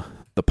where the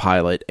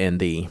Pilot and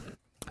the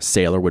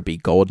Sailor would be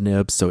gold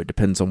nibs, so it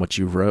depends on what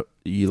you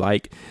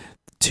like.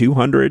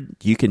 200,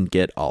 you can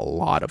get a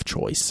lot of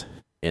choice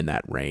in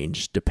that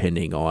range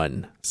depending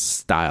on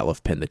style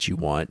of pen that you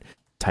want,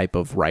 type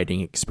of writing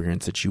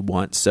experience that you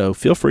want. So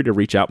feel free to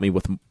reach out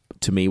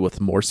to me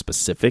with more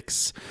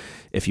specifics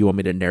if you want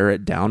me to narrow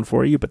it down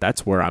for you, but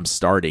that's where I'm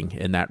starting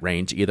in that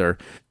range. Either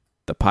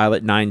the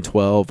Pilot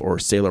 912 or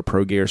Sailor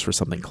Pro Gears for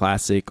something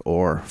classic,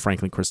 or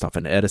Franklin, Christoph,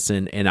 and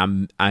Edison.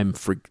 And I'm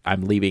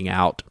leaving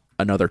out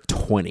another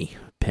 20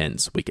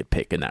 pins we could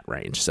pick in that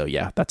range. So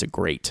yeah, that's a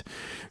great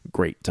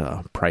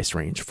price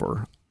range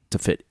to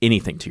fit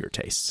anything to your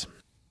tastes.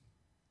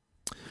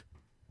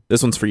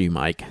 This one's for you,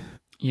 Mike.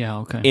 Yeah,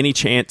 okay. Any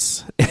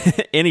chance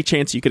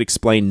you could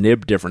explain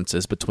nib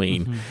differences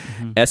between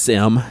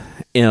SM,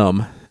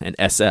 M, and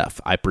SF?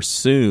 I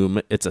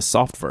presume it's a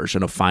soft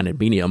version of fine and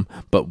medium,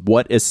 but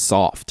what is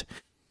soft?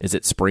 Is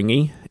it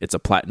springy? It's a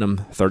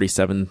Platinum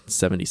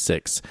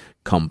 3776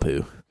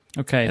 Kumpu.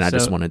 Okay, and I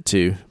just wanted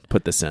to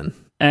put this in.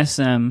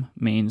 SM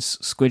means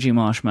Squidgy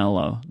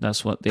Marshmallow.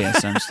 That's what the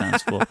SM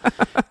stands for.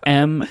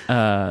 M,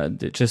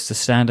 just the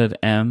standard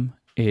M,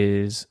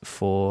 is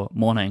for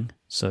morning.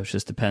 So it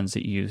just depends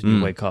that you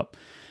wake up.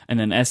 And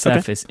then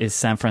SF is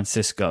San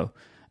Francisco.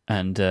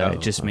 And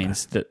it just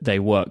means that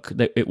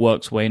it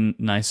works way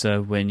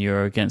nicer when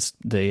you're against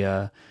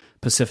the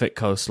Pacific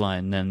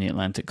coastline than the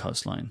Atlantic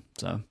coastline.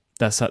 So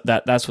that's what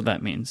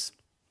that means.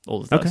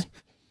 All of those. Okay.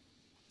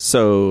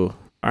 So,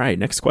 all right,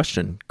 next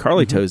question.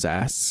 Carly Toes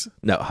asks.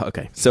 No,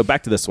 okay. So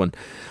back to this one.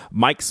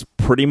 Mike's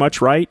pretty much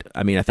right.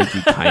 I mean, I think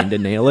you kind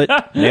of nailed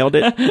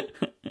it.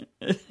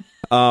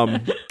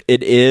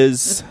 It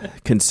is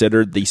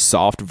considered the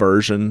soft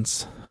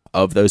versions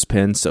of those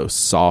pins. So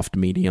soft,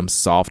 medium,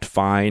 soft,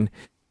 fine.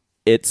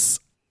 It's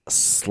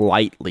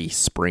slightly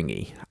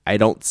springy. I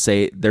don't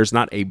say there's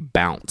not a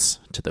bounce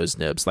to those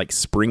nibs. Like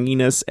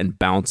springiness and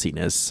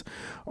bounciness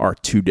are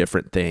two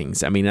different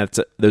things. I mean,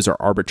 those are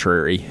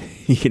arbitrary,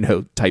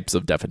 types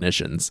of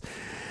definitions.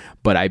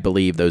 But I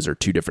believe those are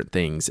two different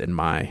things in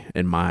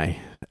my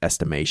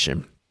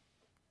estimation.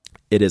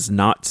 It is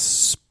not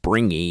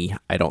springy,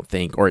 I don't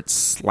think, or it's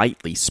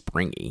slightly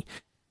springy.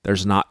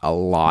 There's not a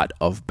lot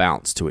of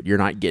bounce to it. You're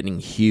not getting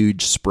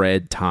huge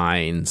spread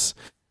tines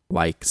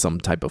like some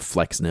type of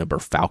flex nib or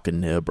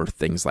falcon nib or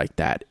things like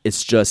that.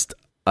 It's just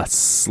a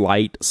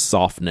slight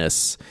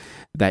softness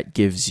that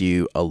gives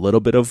you a little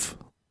bit of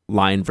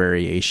line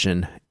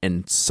variation,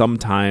 and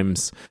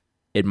sometimes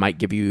it might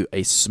give you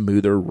a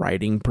smoother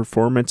writing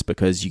performance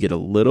because you get a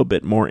little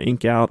bit more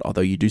ink out, although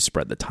you do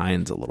spread the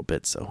tines a little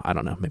bit. So I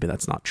don't know, maybe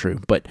that's not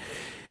true, but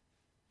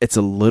it's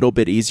a little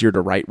bit easier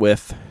to write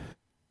with,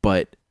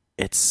 but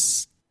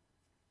it's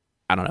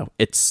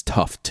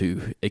tough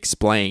to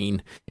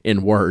explain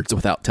in words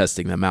without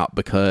testing them out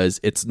because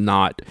it's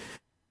not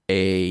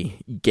a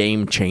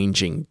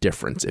game-changing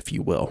difference, if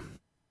you will.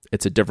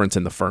 It's a difference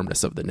in the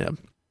firmness of the nib.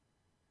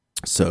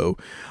 So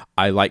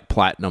I like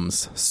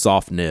Platinum's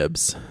soft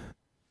nibs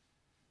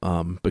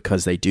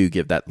because they do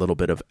give that little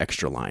bit of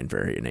extra line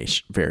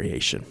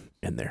variation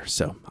in there.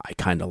 So I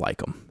kind of like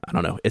them. I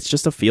don't know. It's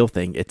just a feel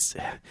thing. It's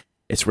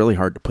really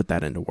hard to put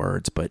that into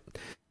words, but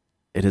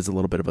it is a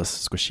little bit of a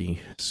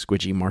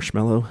squidgy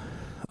marshmallow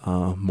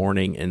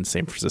morning in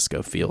San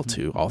Francisco feel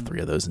to all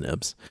three of those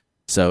nibs.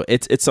 So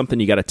it's something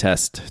you got to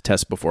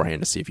test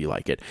beforehand to see if you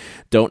like it.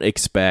 Don't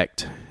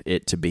expect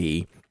it to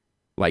be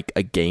like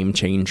a game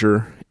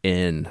changer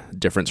in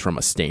difference from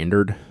a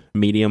standard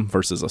medium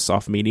versus a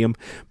soft medium,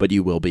 but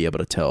you will be able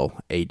to tell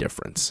a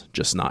difference,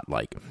 just not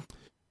like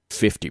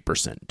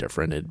 50%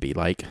 different. It'd be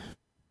like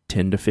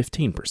 10 to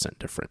 15%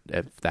 different,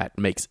 if that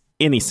makes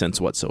any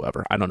sense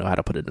whatsoever. I don't know how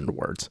to put it into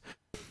words.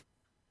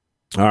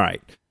 All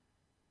right.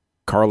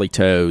 Carly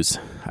Toes.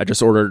 I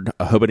just ordered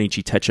a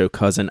Hobonichi Techo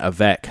Cousin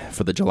Avec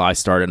for the July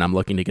start, and I'm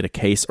looking to get a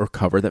case or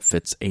cover that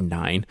fits a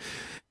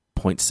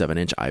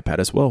 9.7-inch iPad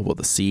as well. Will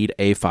the Seed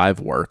A5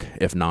 work?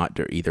 If not,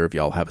 do either of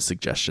y'all have a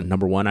suggestion?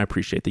 Number one, I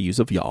appreciate the use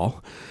of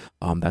y'all.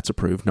 That's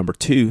approved. Number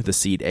two, the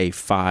Seed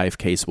A5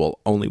 case will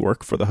only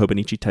work for the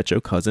Hobonichi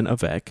Techo Cousin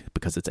Avec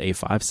because it's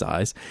A5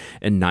 size,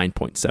 and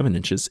 9.7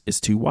 inches is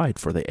too wide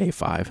for the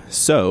A5.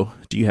 So,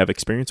 do you have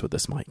experience with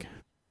this, Mike?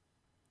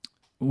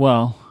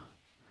 Well,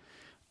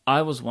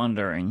 I was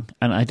wondering,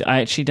 and I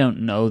actually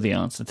don't know the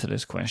answer to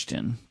this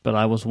question, but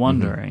I was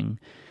wondering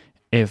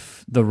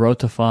if the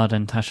Rotofad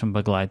and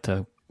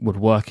Taschenbegleiter would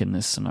work in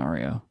this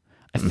scenario.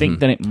 I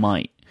think that it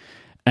might.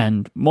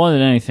 And more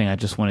than anything, I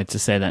just wanted to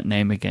say that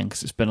name again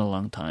because it's been a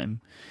long time.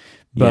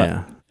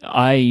 But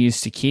I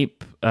used to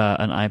keep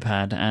an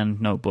iPad and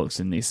notebooks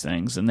in these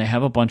things, and they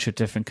have a bunch of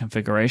different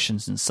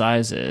configurations and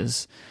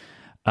sizes.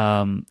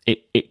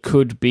 It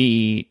could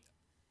be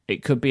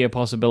a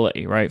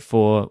possibility, right,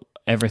 for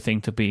everything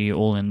to be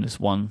all in this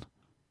one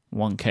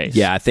case.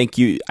 Yeah, I think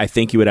you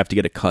would have to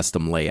get a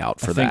custom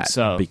layout for that. I think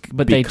so.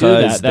 But they do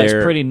that. That's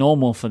pretty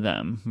normal for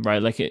them,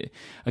 right?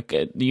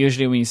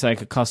 Usually when you say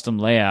like a custom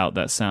layout,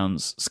 that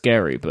sounds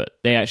scary, but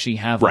they actually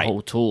have a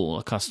whole tool,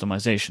 a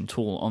customization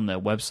tool on their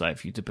website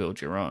for you to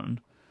build your own.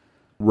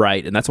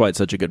 Right, and that's why it's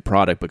such a good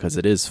product because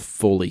it is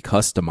fully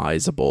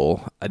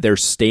customizable. Their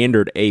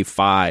standard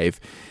A5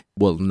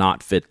 will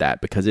not fit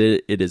that because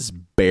it is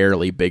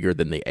barely bigger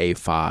than the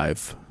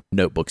A5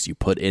 notebooks you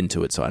put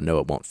into it, so I know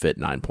it won't fit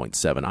 9.7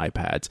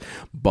 iPads,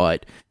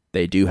 but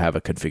they do have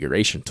a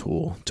configuration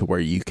tool to where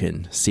you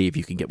can see if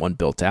you can get one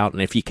built out,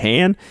 and if you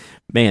can,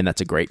 man, that's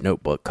a great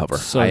notebook cover.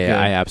 I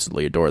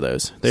absolutely adore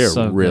those. They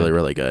are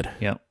really good.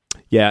 Yep.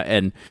 Yeah,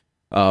 and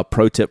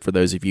pro tip for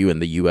those of you in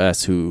the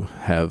U.S. who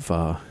have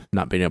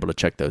not been able to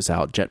check those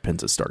out,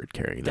 JetPens has started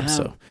carrying them.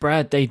 So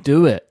Brad, they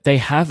do it. They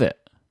have it.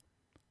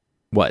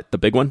 What, the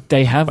big one?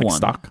 They have like one.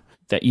 Stock?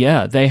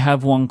 They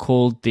have one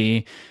called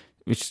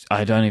which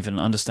I don't even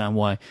understand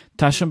why.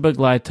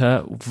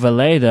 Taschenbegleiter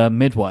Verleder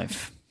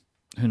Midwife.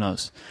 Who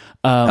knows?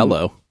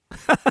 Hello.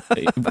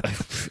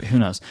 Who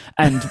knows?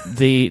 And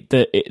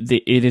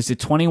it is a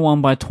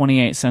 21 by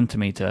 28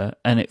 centimeter,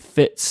 and it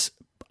fits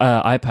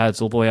iPads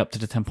all the way up to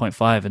the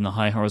 10.5 in the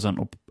high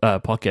horizontal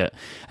pocket,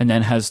 and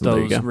then has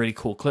those really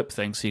cool clip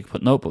things so you can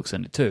put notebooks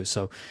in it too.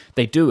 So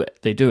they do it.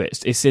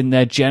 It's in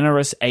their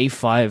generous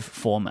A5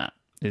 format.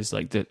 Is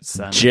like the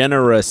standard.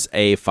 Generous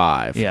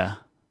A5. Yeah.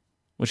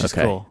 Which is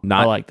cool.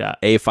 I like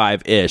that.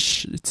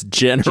 A5-ish. It's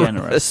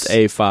generous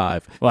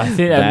A5. Well, I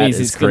think that means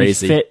it's going to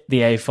fit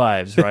the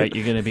A5s, right?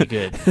 You're going to be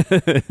good.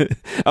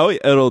 Oh,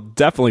 it'll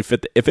definitely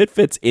fit. If it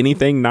fits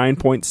anything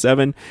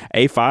 9.7,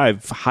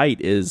 A5 height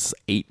is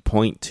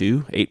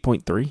 8.2,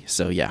 8.3.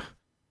 So, yeah,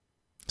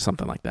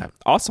 something like that.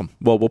 Awesome.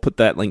 Well, we'll put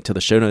that link to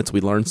the show notes.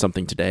 We learned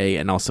something today,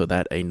 and also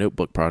that a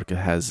notebook product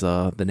has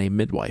the name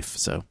Midwife.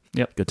 So,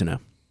 good to know.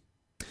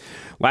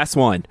 Last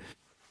one.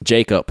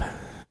 Jacob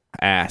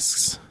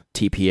asks...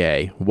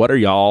 TPA, what are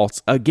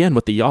y'all's, again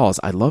with the y'all's,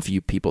 I love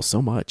you people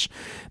so much.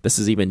 This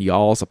is even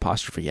y'all's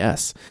apostrophe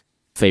S,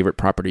 favorite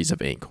properties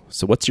of ink.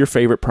 So what's your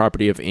favorite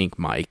property of ink,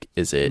 Mike?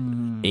 Is it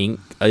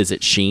ink? Is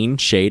it sheen,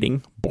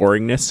 shading,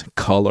 boringness,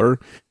 color,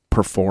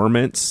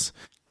 performance,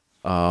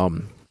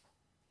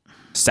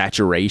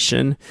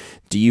 saturation?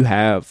 Do you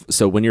have,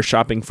 so when you're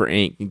shopping for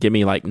ink, give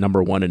me like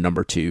number 1 and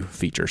number 2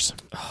 features.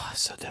 Oh,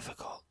 it's so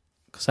difficult.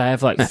 Because I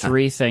have like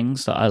 3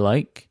 things that I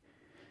like.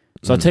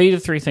 So I'll tell you the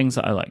 3 things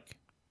that I like.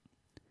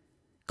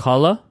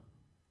 Color,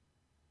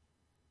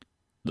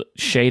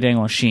 shading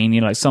or sheen,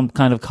 like some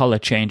kind of color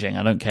changing.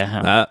 I don't care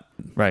how.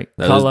 Right.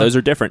 Those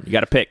are different. You got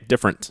to pick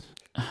different.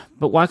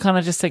 But why can't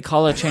I just say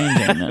color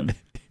changing then?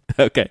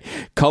 Okay.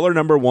 Color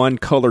number 1,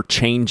 color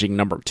changing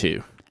number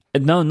 2.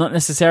 No, not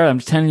necessarily. I'm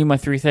just telling you my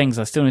 3 things.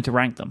 I still need to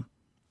rank them.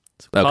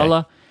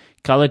 So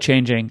color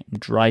changing,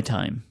 dry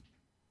time.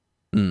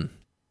 I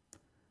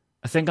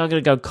think I'm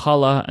going to go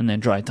color and then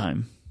dry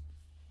time.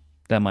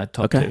 They're my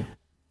top 2.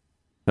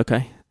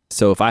 Okay.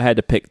 So if I had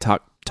to pick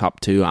top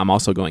 2, I'm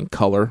also going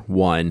color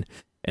 1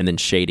 and then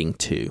shading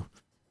 2.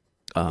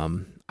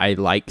 I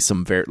like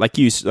some like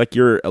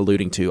you're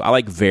alluding to. I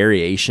like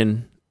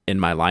variation in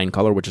my line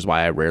color, which is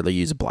why I rarely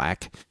use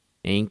black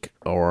ink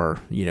or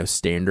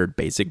standard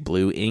basic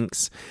blue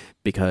inks,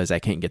 because I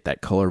can't get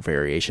that color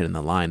variation in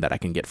the line that I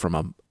can get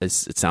from it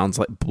sounds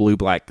like blue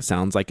black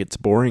sounds like it's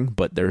boring,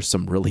 but there's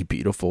some really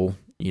beautiful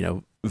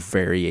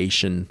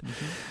variation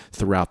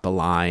throughout the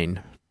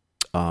line.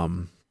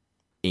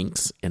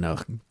 Inks in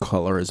a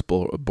color as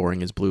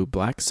boring as blue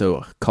black.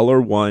 So color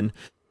 1,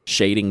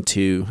 shading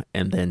 2,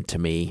 and then to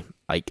me,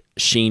 like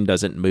sheen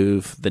doesn't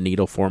move the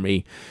needle for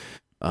me.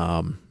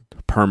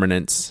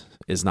 Permanence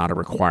is not a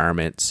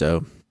requirement.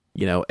 So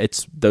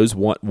it's those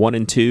 1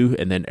 and 2,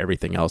 and then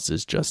everything else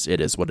is just it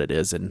is what it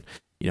is, and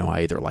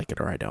I either like it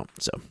or I don't.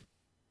 So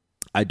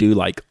I do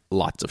like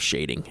lots of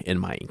shading in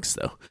my inks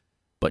though,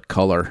 but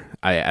color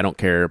I don't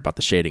care about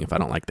the shading if I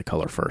don't like the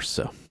color first.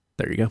 So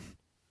there you go.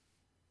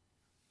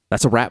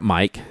 That's a wrap,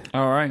 Mike.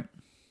 All right.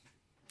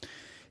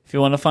 If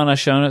you want to find our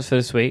show notes for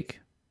this week,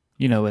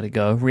 you know where to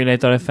go.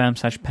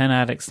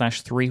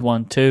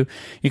 relay.fm/penaddict/312.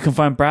 You can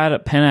find Brad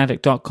at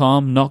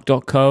penaddict.com,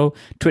 knock.co,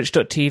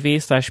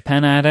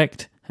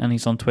 twitch.tv/penaddict, and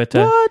he's on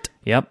Twitter. What?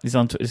 Yep, he's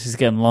on. This is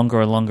getting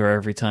longer and longer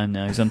every time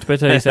now. He's on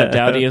Twitter. He's at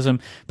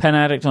Dowdyism.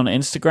 Penaddict on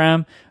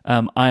Instagram.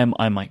 I am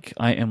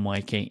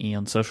YKE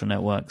on social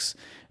networks.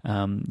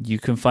 You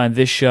can find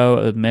this show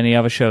and many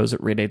other shows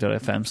at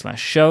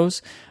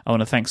relay.fm/shows. I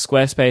want to thank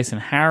Squarespace and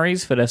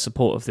Harry's for their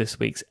support of this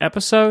week's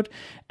episode.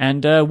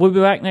 And we'll be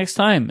back next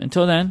time.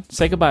 Until then,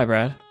 say goodbye,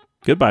 Brad.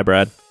 Goodbye,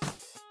 Brad.